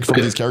a break from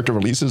these character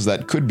releases.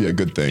 That could be a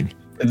good thing.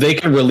 They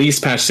can release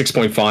patch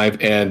 6.5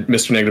 and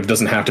Mr. Negative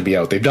doesn't have to be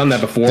out. They've done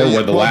that before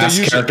where the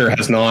last character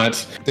has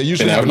not. They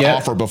usually have an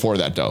offer before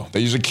that, though.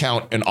 They usually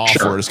count an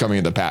offer as coming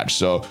in the patch.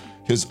 So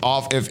his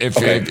off,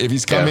 if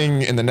he's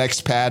coming in the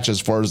next patch as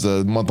far as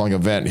the month-long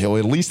event, he'll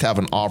at least have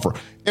an offer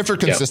if they're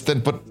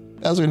consistent. But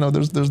as we know,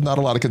 there's not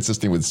a lot of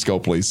consistency with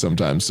Scopely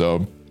sometimes.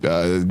 So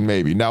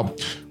maybe. Now,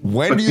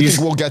 when do you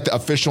think we'll get the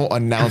official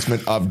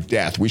announcement of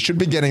Death? We should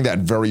be getting that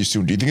very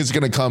soon. Do you think it's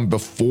going to come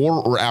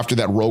before or after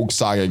that Rogue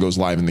Saga goes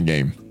live in the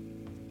game?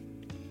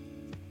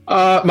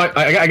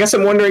 I guess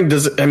I'm wondering,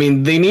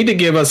 they need to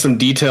give us some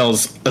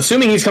details.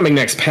 Assuming he's coming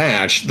next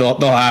patch, they'll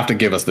have to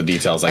give us the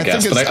details, I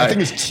guess. I think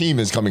his team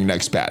is coming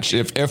next patch.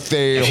 If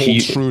they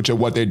hold true to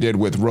what they did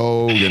with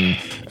Rogue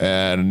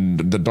and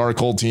the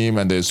Darkhold team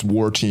and this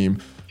War team,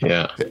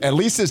 Yeah, at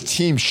least his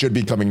team should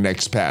be coming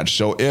next patch.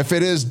 So if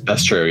it is,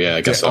 that's true. Yeah,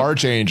 I guess so.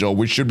 Archangel,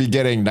 we should be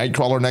getting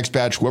Nightcrawler next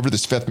patch, whoever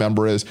this 5th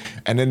member is,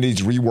 and then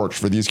these reworks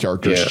for these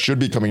characters should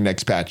be coming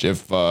next patch.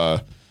 If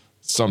whoever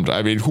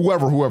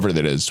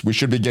that is, we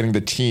should be getting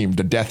the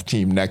Death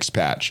Team next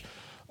patch.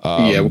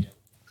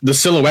 The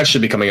silhouette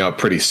should be coming out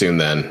pretty soon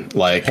then,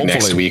 like hopefully.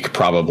 Next week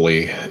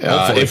probably.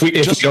 If we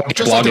just don't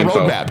get blog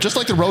info. Just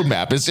like the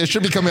roadmap, it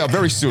should be coming out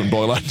very soon,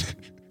 Boylan.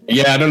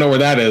 Yeah, I don't know where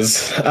that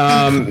is.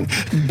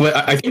 But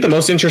I think the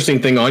most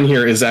interesting thing on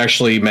here is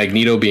actually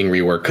Magneto being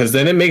reworked, because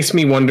then it makes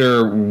me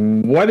wonder,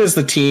 what is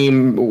the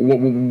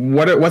team?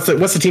 What's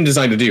the team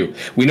designed to do?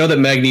 We know that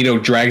Magneto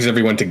drags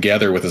everyone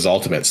together with his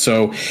ultimate.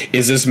 So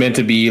is this meant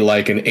to be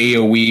like an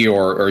AoE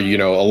or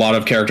a lot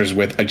of characters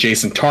with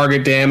adjacent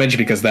target damage,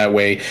 because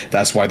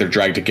that's why they're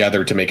dragged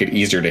together to make it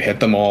easier to hit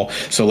them all.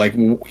 So like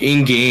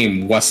in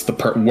game, what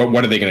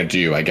are they going to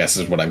do? I guess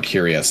is what I'm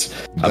curious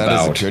about.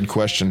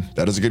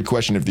 That is a good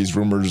question. If these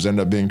rumors end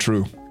up being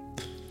true.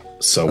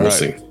 So we'll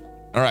see.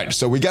 All right.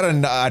 So we got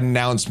an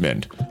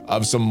announcement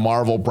of some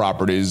Marvel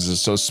properties.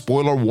 So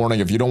spoiler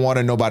warning, if you don't want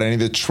to know about any of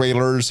the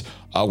trailers,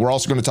 we're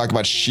also going to talk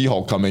about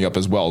She-Hulk coming up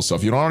as well. So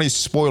if you don't want any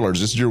spoilers,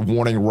 this is your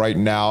warning right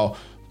now.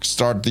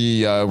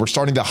 We're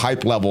starting the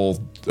hype level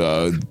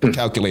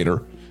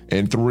calculator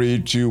in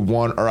 3, 2,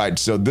 1. All right.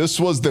 So this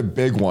was the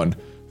big one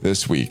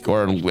this week,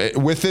 or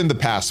within the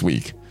past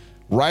week.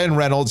 Ryan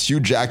Reynolds, Hugh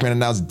Jackman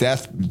announced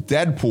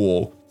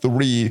Deadpool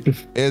 3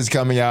 is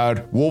coming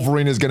out.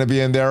 Wolverine is going to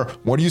be in there.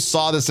 When you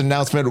saw this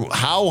announcement,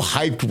 how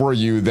hyped were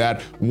you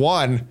that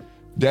 1,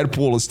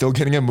 Deadpool is still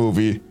getting a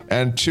movie,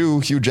 and 2,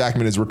 Hugh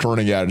Jackman is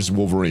returning as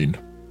Wolverine?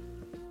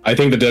 I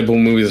think the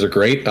Deadpool movies are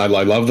great. I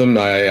love them.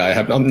 I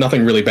have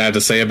nothing really bad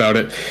to say about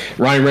it.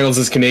 Ryan Reynolds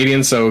is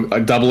Canadian, so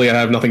doubly I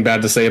have nothing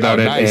bad to say about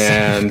it. Nice.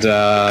 And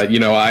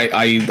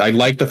I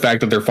like the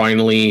fact that they're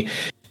finally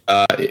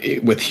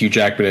with Hugh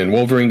Jackman and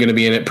Wolverine going to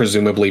be in it,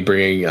 presumably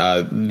bringing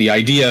the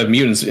idea of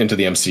mutants into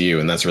the MCU,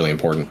 and that's really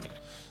important.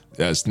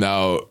 Yes.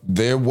 Now,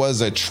 there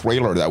was a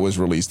trailer that was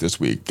released this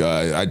week.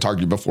 I talked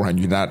to you beforehand.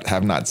 You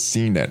have not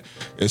seen it.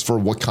 It's for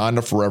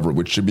Wakanda Forever,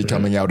 which should be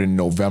coming out in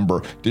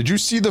November. Did you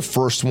see the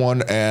first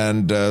one?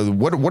 And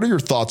what are your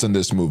thoughts on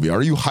this movie?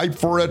 Are you hyped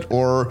for it,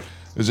 or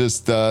is this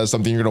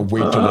something you're going to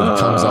wait till it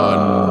comes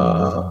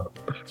on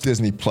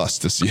Disney Plus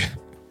to see?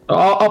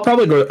 I'll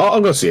probably go.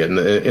 I'll go see it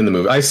in the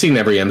movie. I've seen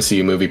every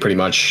MCU movie pretty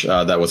much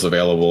that was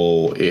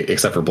available,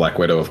 except for Black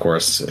Widow, of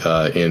course,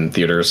 in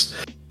theaters,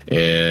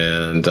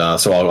 and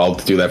so I'll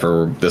do that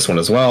for this one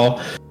as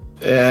well.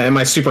 Am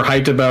I super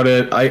hyped about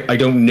it? I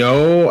don't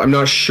know. I'm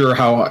not sure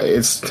how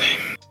it's.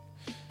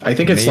 I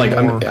think it's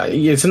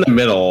it's in the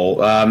middle.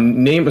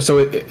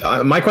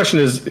 My question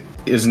is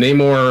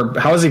Namor,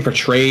 how is he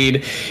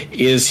portrayed?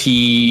 Is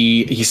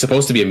he's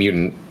supposed to be a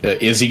mutant?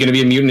 Is he going to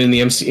be a mutant in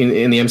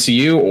the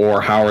MCU, or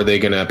how are they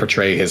going to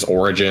portray his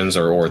origins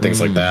or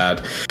things like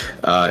that?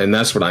 And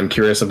that's what I'm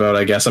curious about.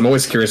 I guess I'm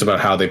always curious about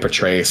how they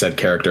portray said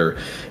character.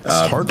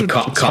 It's hard to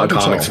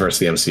comics versus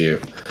the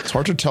MCU. It's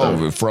hard to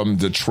tell from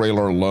the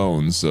trailer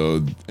alone.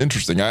 So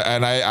interesting.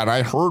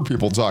 I heard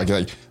people talk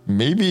like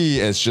maybe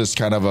it's just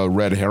kind of a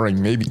red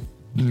herring. Maybe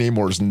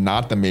Namor's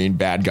not the main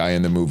bad guy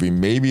in the movie.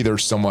 Maybe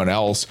there's someone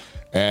else,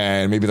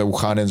 and maybe the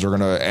Wakandans are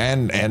gonna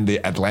and the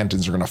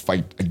Atlantans are gonna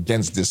fight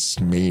against this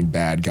main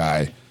bad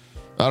guy.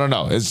 I don't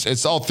know.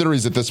 It's all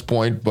theories at this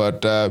point.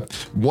 But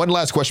one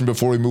last question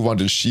before we move on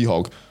to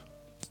She-Hulk.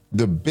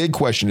 The big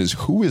question is,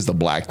 who is the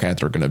Black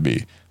Panther going to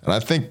be? And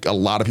I think a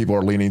lot of people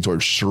are leaning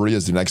towards Shuri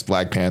as the next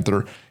Black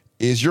Panther.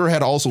 Is your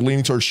head also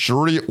leaning towards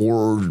Shuri,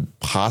 or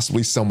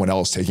possibly someone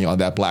else taking on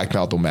that Black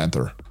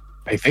Panther?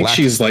 I think Black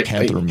she's like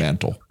Panther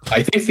mantle.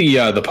 I think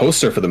the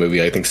poster for the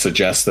movie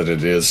suggests that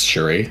it is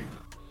Shuri.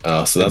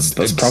 So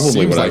that's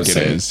probably what I would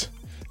say.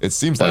 It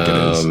seems like it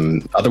is.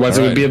 Otherwise,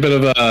 it would be a bit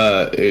of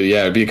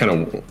it'd be kind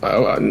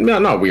of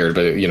not weird,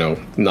 but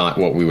not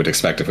what we would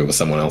expect if it was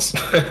someone else.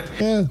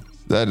 Yeah,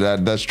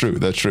 that's true.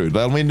 That's true.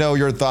 Let me know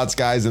your thoughts,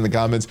 guys, in the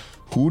comments.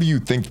 Who do you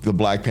think the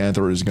Black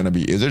Panther is going to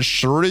be? Is it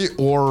Shuri,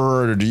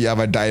 or do you have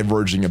a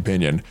diverging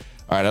opinion?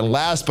 All right, and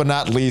last but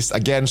not least,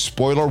 again,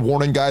 spoiler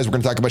warning, guys, we're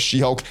going to talk about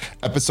She-Hulk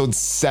episode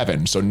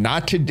 7. So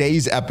not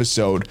today's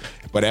episode,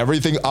 but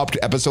everything up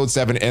to episode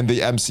 7 in the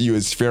MCU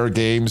is fair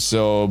game.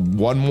 So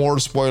one more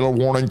spoiler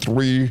warning,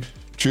 3,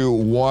 2,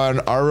 1.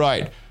 All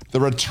right, the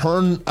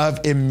return of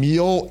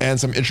Emil and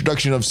some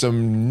introduction of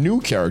some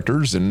new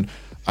characters, and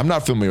I'm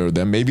not familiar with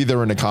them. Maybe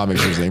they're in the comics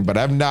or something, but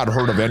I've not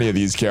heard of any of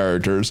these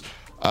characters.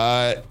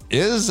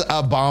 Is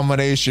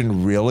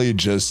Abomination really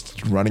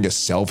just running a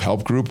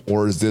self-help group,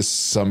 or is this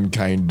some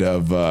kind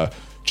of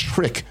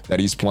trick that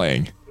he's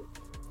playing?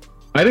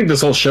 I think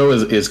this whole show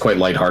is quite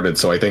lighthearted,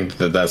 so I think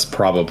that's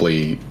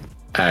probably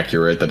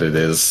accurate, that it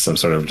is some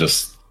sort of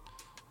just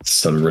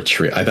some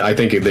retreat. I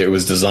think it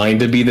was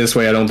designed to be this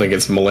way. I don't think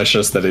it's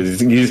malicious that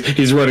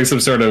he's running some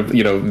sort of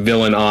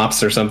villain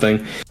ops or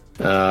something.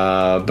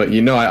 But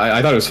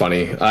I thought it was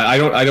funny.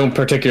 I don't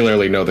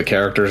particularly know the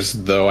characters,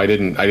 though. I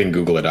didn't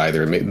Google it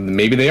either.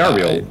 Maybe they are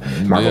real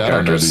Marvel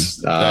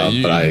characters.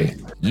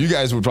 You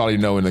guys would probably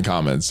know in the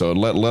comments. So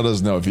let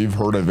us know if you've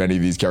heard of any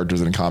of these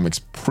characters in the comics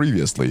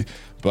previously.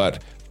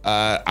 But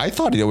I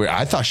thought he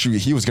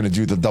was going to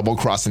do the double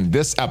cross in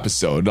this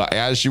episode.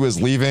 As she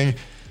was leaving,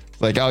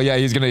 like, oh yeah,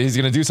 he's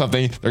gonna do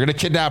something. They're gonna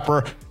kidnap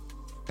her,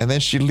 and then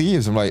she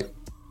leaves. I'm like,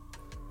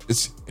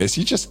 is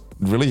he just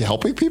really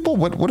helping people?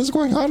 What is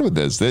going on with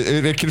this?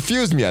 It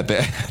confused me at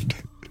the end.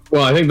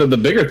 Well, I think that the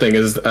bigger thing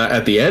is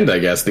at the end, I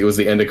guess, it was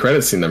the end of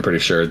credits scene. I'm pretty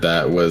sure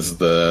that was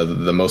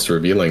the most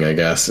revealing, I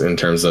guess, in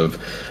terms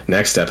of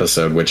next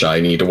episode, which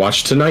I need to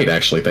watch tonight,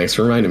 actually. Thanks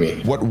for reminding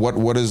me.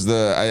 What is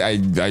the... I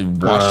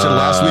watched it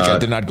last week. I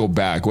did not go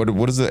back.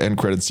 What is the end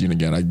credits scene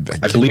again?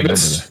 I believe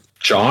it's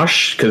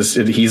Josh, because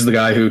he's the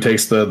guy who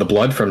takes the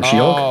blood from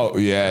She-Hulk. Oh,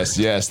 yes.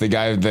 The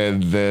guy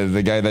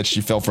the guy that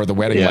she fell for the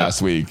wedding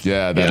last week.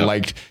 Yeah, that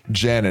liked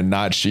Jen and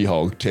not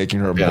She-Hulk,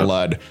 taking her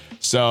blood.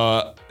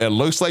 So it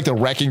looks like the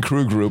Wrecking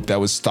Crew group that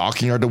was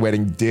stalking her at the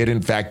wedding did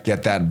in fact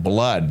get that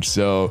blood.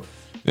 So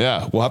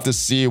yeah, we'll have to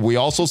see. We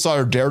also saw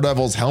her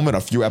Daredevil's helmet a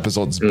few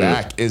episodes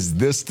back. Is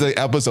this the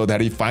episode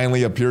that he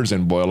finally appears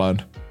in,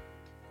 Boylan?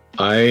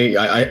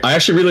 I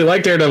actually really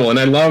like Daredevil, and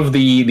I love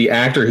the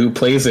actor who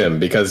plays him,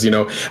 because, you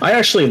know, I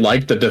actually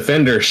liked the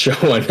Defender show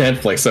on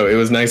Netflix, so it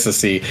was nice to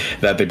see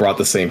that they brought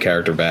the same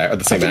character back, or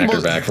the same actor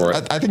back for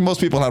it. I think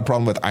most people had a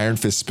problem with Iron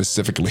Fist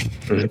specifically.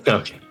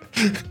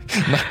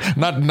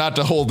 not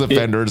the whole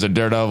Defenders and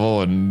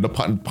Daredevil, and the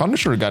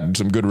Punisher got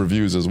some good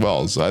reviews as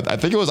well. So I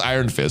think it was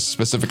Iron Fist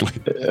specifically.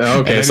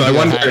 Okay, so I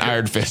wonder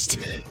Iron Fist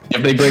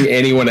if they bring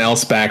anyone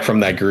else back from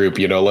that group.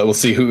 You know, we'll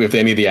see if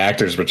any of the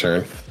actors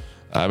return.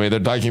 I mean, they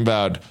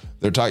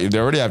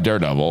already have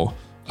Daredevil.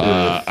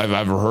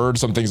 I've heard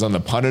some things on the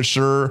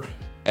Punisher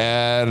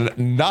and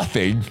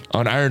nothing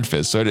on Iron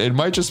Fist. So it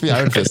might just be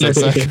Iron Fist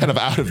that's kind of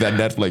out of that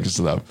Netflix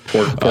stuff.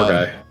 Poor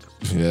guy.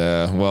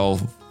 Yeah, well,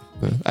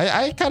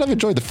 I kind of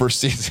enjoyed the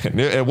first season.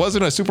 It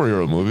wasn't a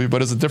superhero movie,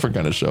 but it's a different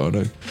kind of show, and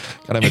I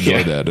kind of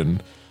enjoyed that,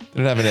 and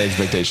didn't have any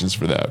expectations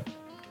for that.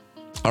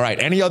 All right,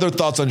 any other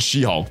thoughts on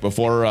She-Hulk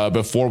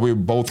before we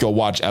both go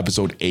watch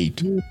episode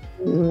 8?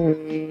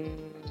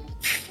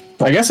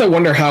 I guess I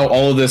wonder how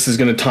all of this is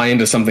going to tie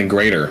into something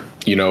greater.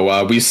 You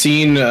know, we've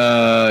seen,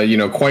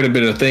 quite a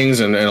bit of things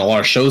and a lot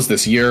of shows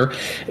this year.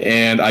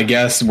 And I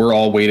guess we're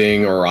all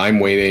waiting, or I'm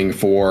waiting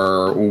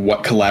for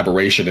what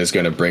collaboration is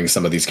going to bring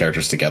some of these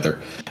characters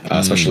together,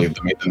 especially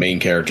the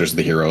main characters,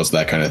 the heroes,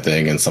 that kind of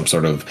thing, and some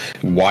sort of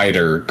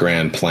wider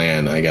grand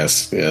plan, I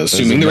guess,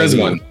 assuming there is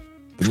one.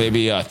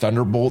 Maybe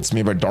Thunderbolts,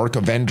 maybe Dark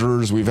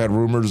Avengers. We've had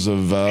rumors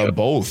of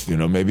both, you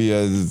know, maybe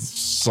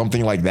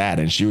something like that.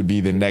 And she would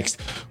be the next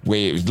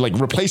wave, like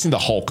replacing the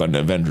Hulk on the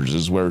Avengers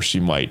is where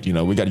she might, you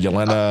know, we got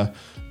Yelena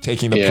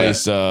taking the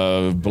place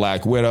of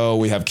Black Widow.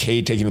 We have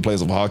Kate taking the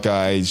place of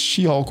Hawkeye.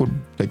 She-Hulk would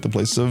take the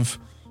place of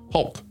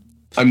Hulk.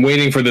 I'm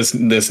waiting for this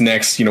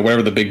next, you know,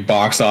 whatever the big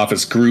box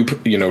office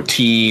group, you know,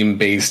 team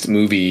based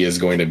movie is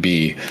going to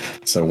be.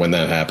 So when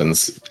that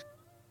happens.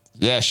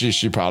 Yeah,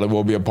 she probably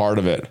will be a part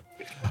of it.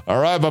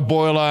 All right, but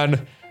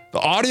Boylan, the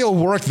audio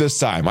worked this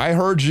time. I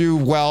heard you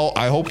well.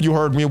 I hope you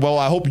heard me well.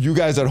 I hope you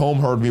guys at home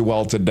heard me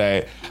well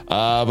today.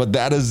 But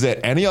that is it.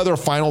 Any other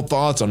final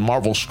thoughts on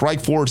Marvel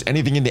Strike Force,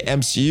 anything in the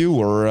MCU,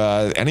 or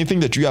anything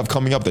that you have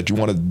coming up that you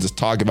want to just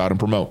talk about and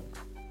promote?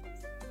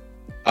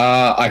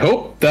 I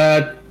hope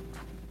that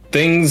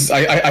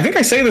I think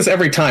I say this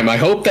every time. I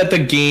hope that the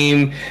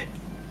game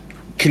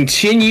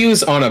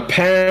continues on a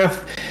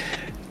path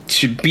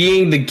to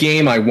being the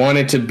game I want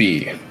it to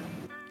be.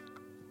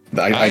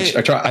 I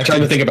try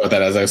to think about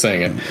that as I was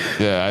saying it.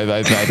 Yeah,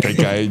 I think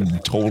I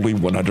totally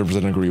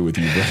 100% agree with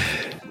you.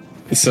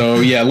 But.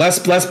 So yeah, less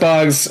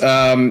bugs.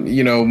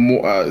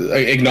 More,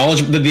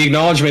 acknowledgement. The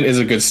acknowledgement is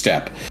a good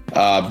step.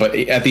 But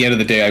at the end of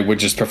the day, I would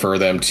just prefer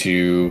them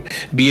to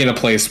be in a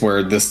place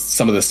where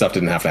some of this stuff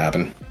didn't have to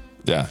happen.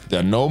 Yeah,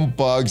 no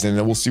bugs, and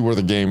then we'll see where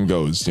the game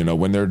goes. You know,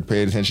 when they're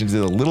paying attention to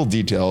the little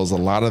details, a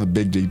lot of the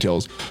big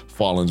details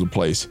fall into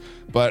place.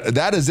 But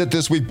that is it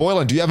this week.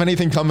 Boylan, do you have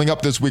anything coming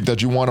up this week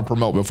that you want to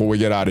promote before we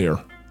get out of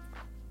here?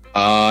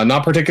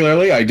 Not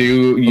particularly. I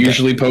do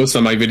usually post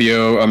on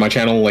my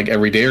channel like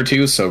every day or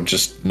two, so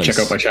just check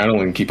out my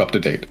channel and keep up to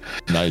date.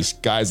 Nice.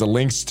 Guys, the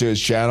links to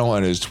his channel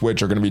and his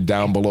Twitch are going to be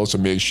down below, so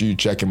make sure you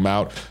check him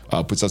out.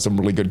 Puts out some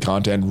really good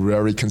content,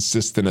 very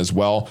consistent as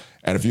well.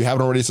 And if you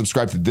haven't already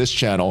subscribed to this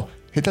channel,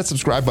 hit that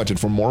subscribe button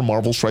for more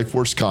Marvel Strike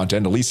Force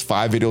content, at least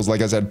 5 videos,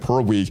 like I said,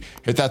 per week.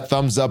 Hit that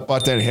thumbs up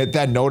button, hit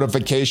that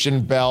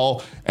notification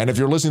bell. And if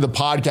you're listening to the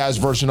podcast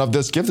version of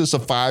this, give this a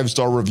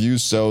 5-star review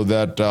so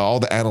that all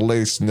the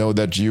analytics know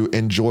that you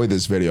enjoy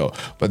this video.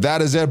 But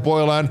that is it,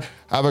 Boylan.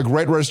 Have a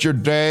great rest of your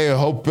day. I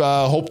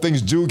hope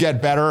things do get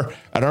better.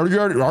 And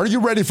are you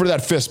ready for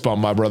that fist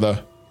bump, my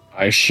brother?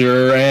 I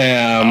sure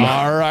am.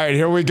 All right,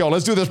 here we go.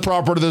 Let's do this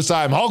proper this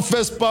time. Hulk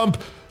fist bump.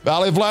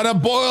 Valley Flat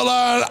and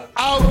Boylan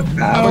out.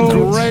 Have a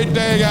great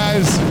day,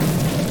 guys.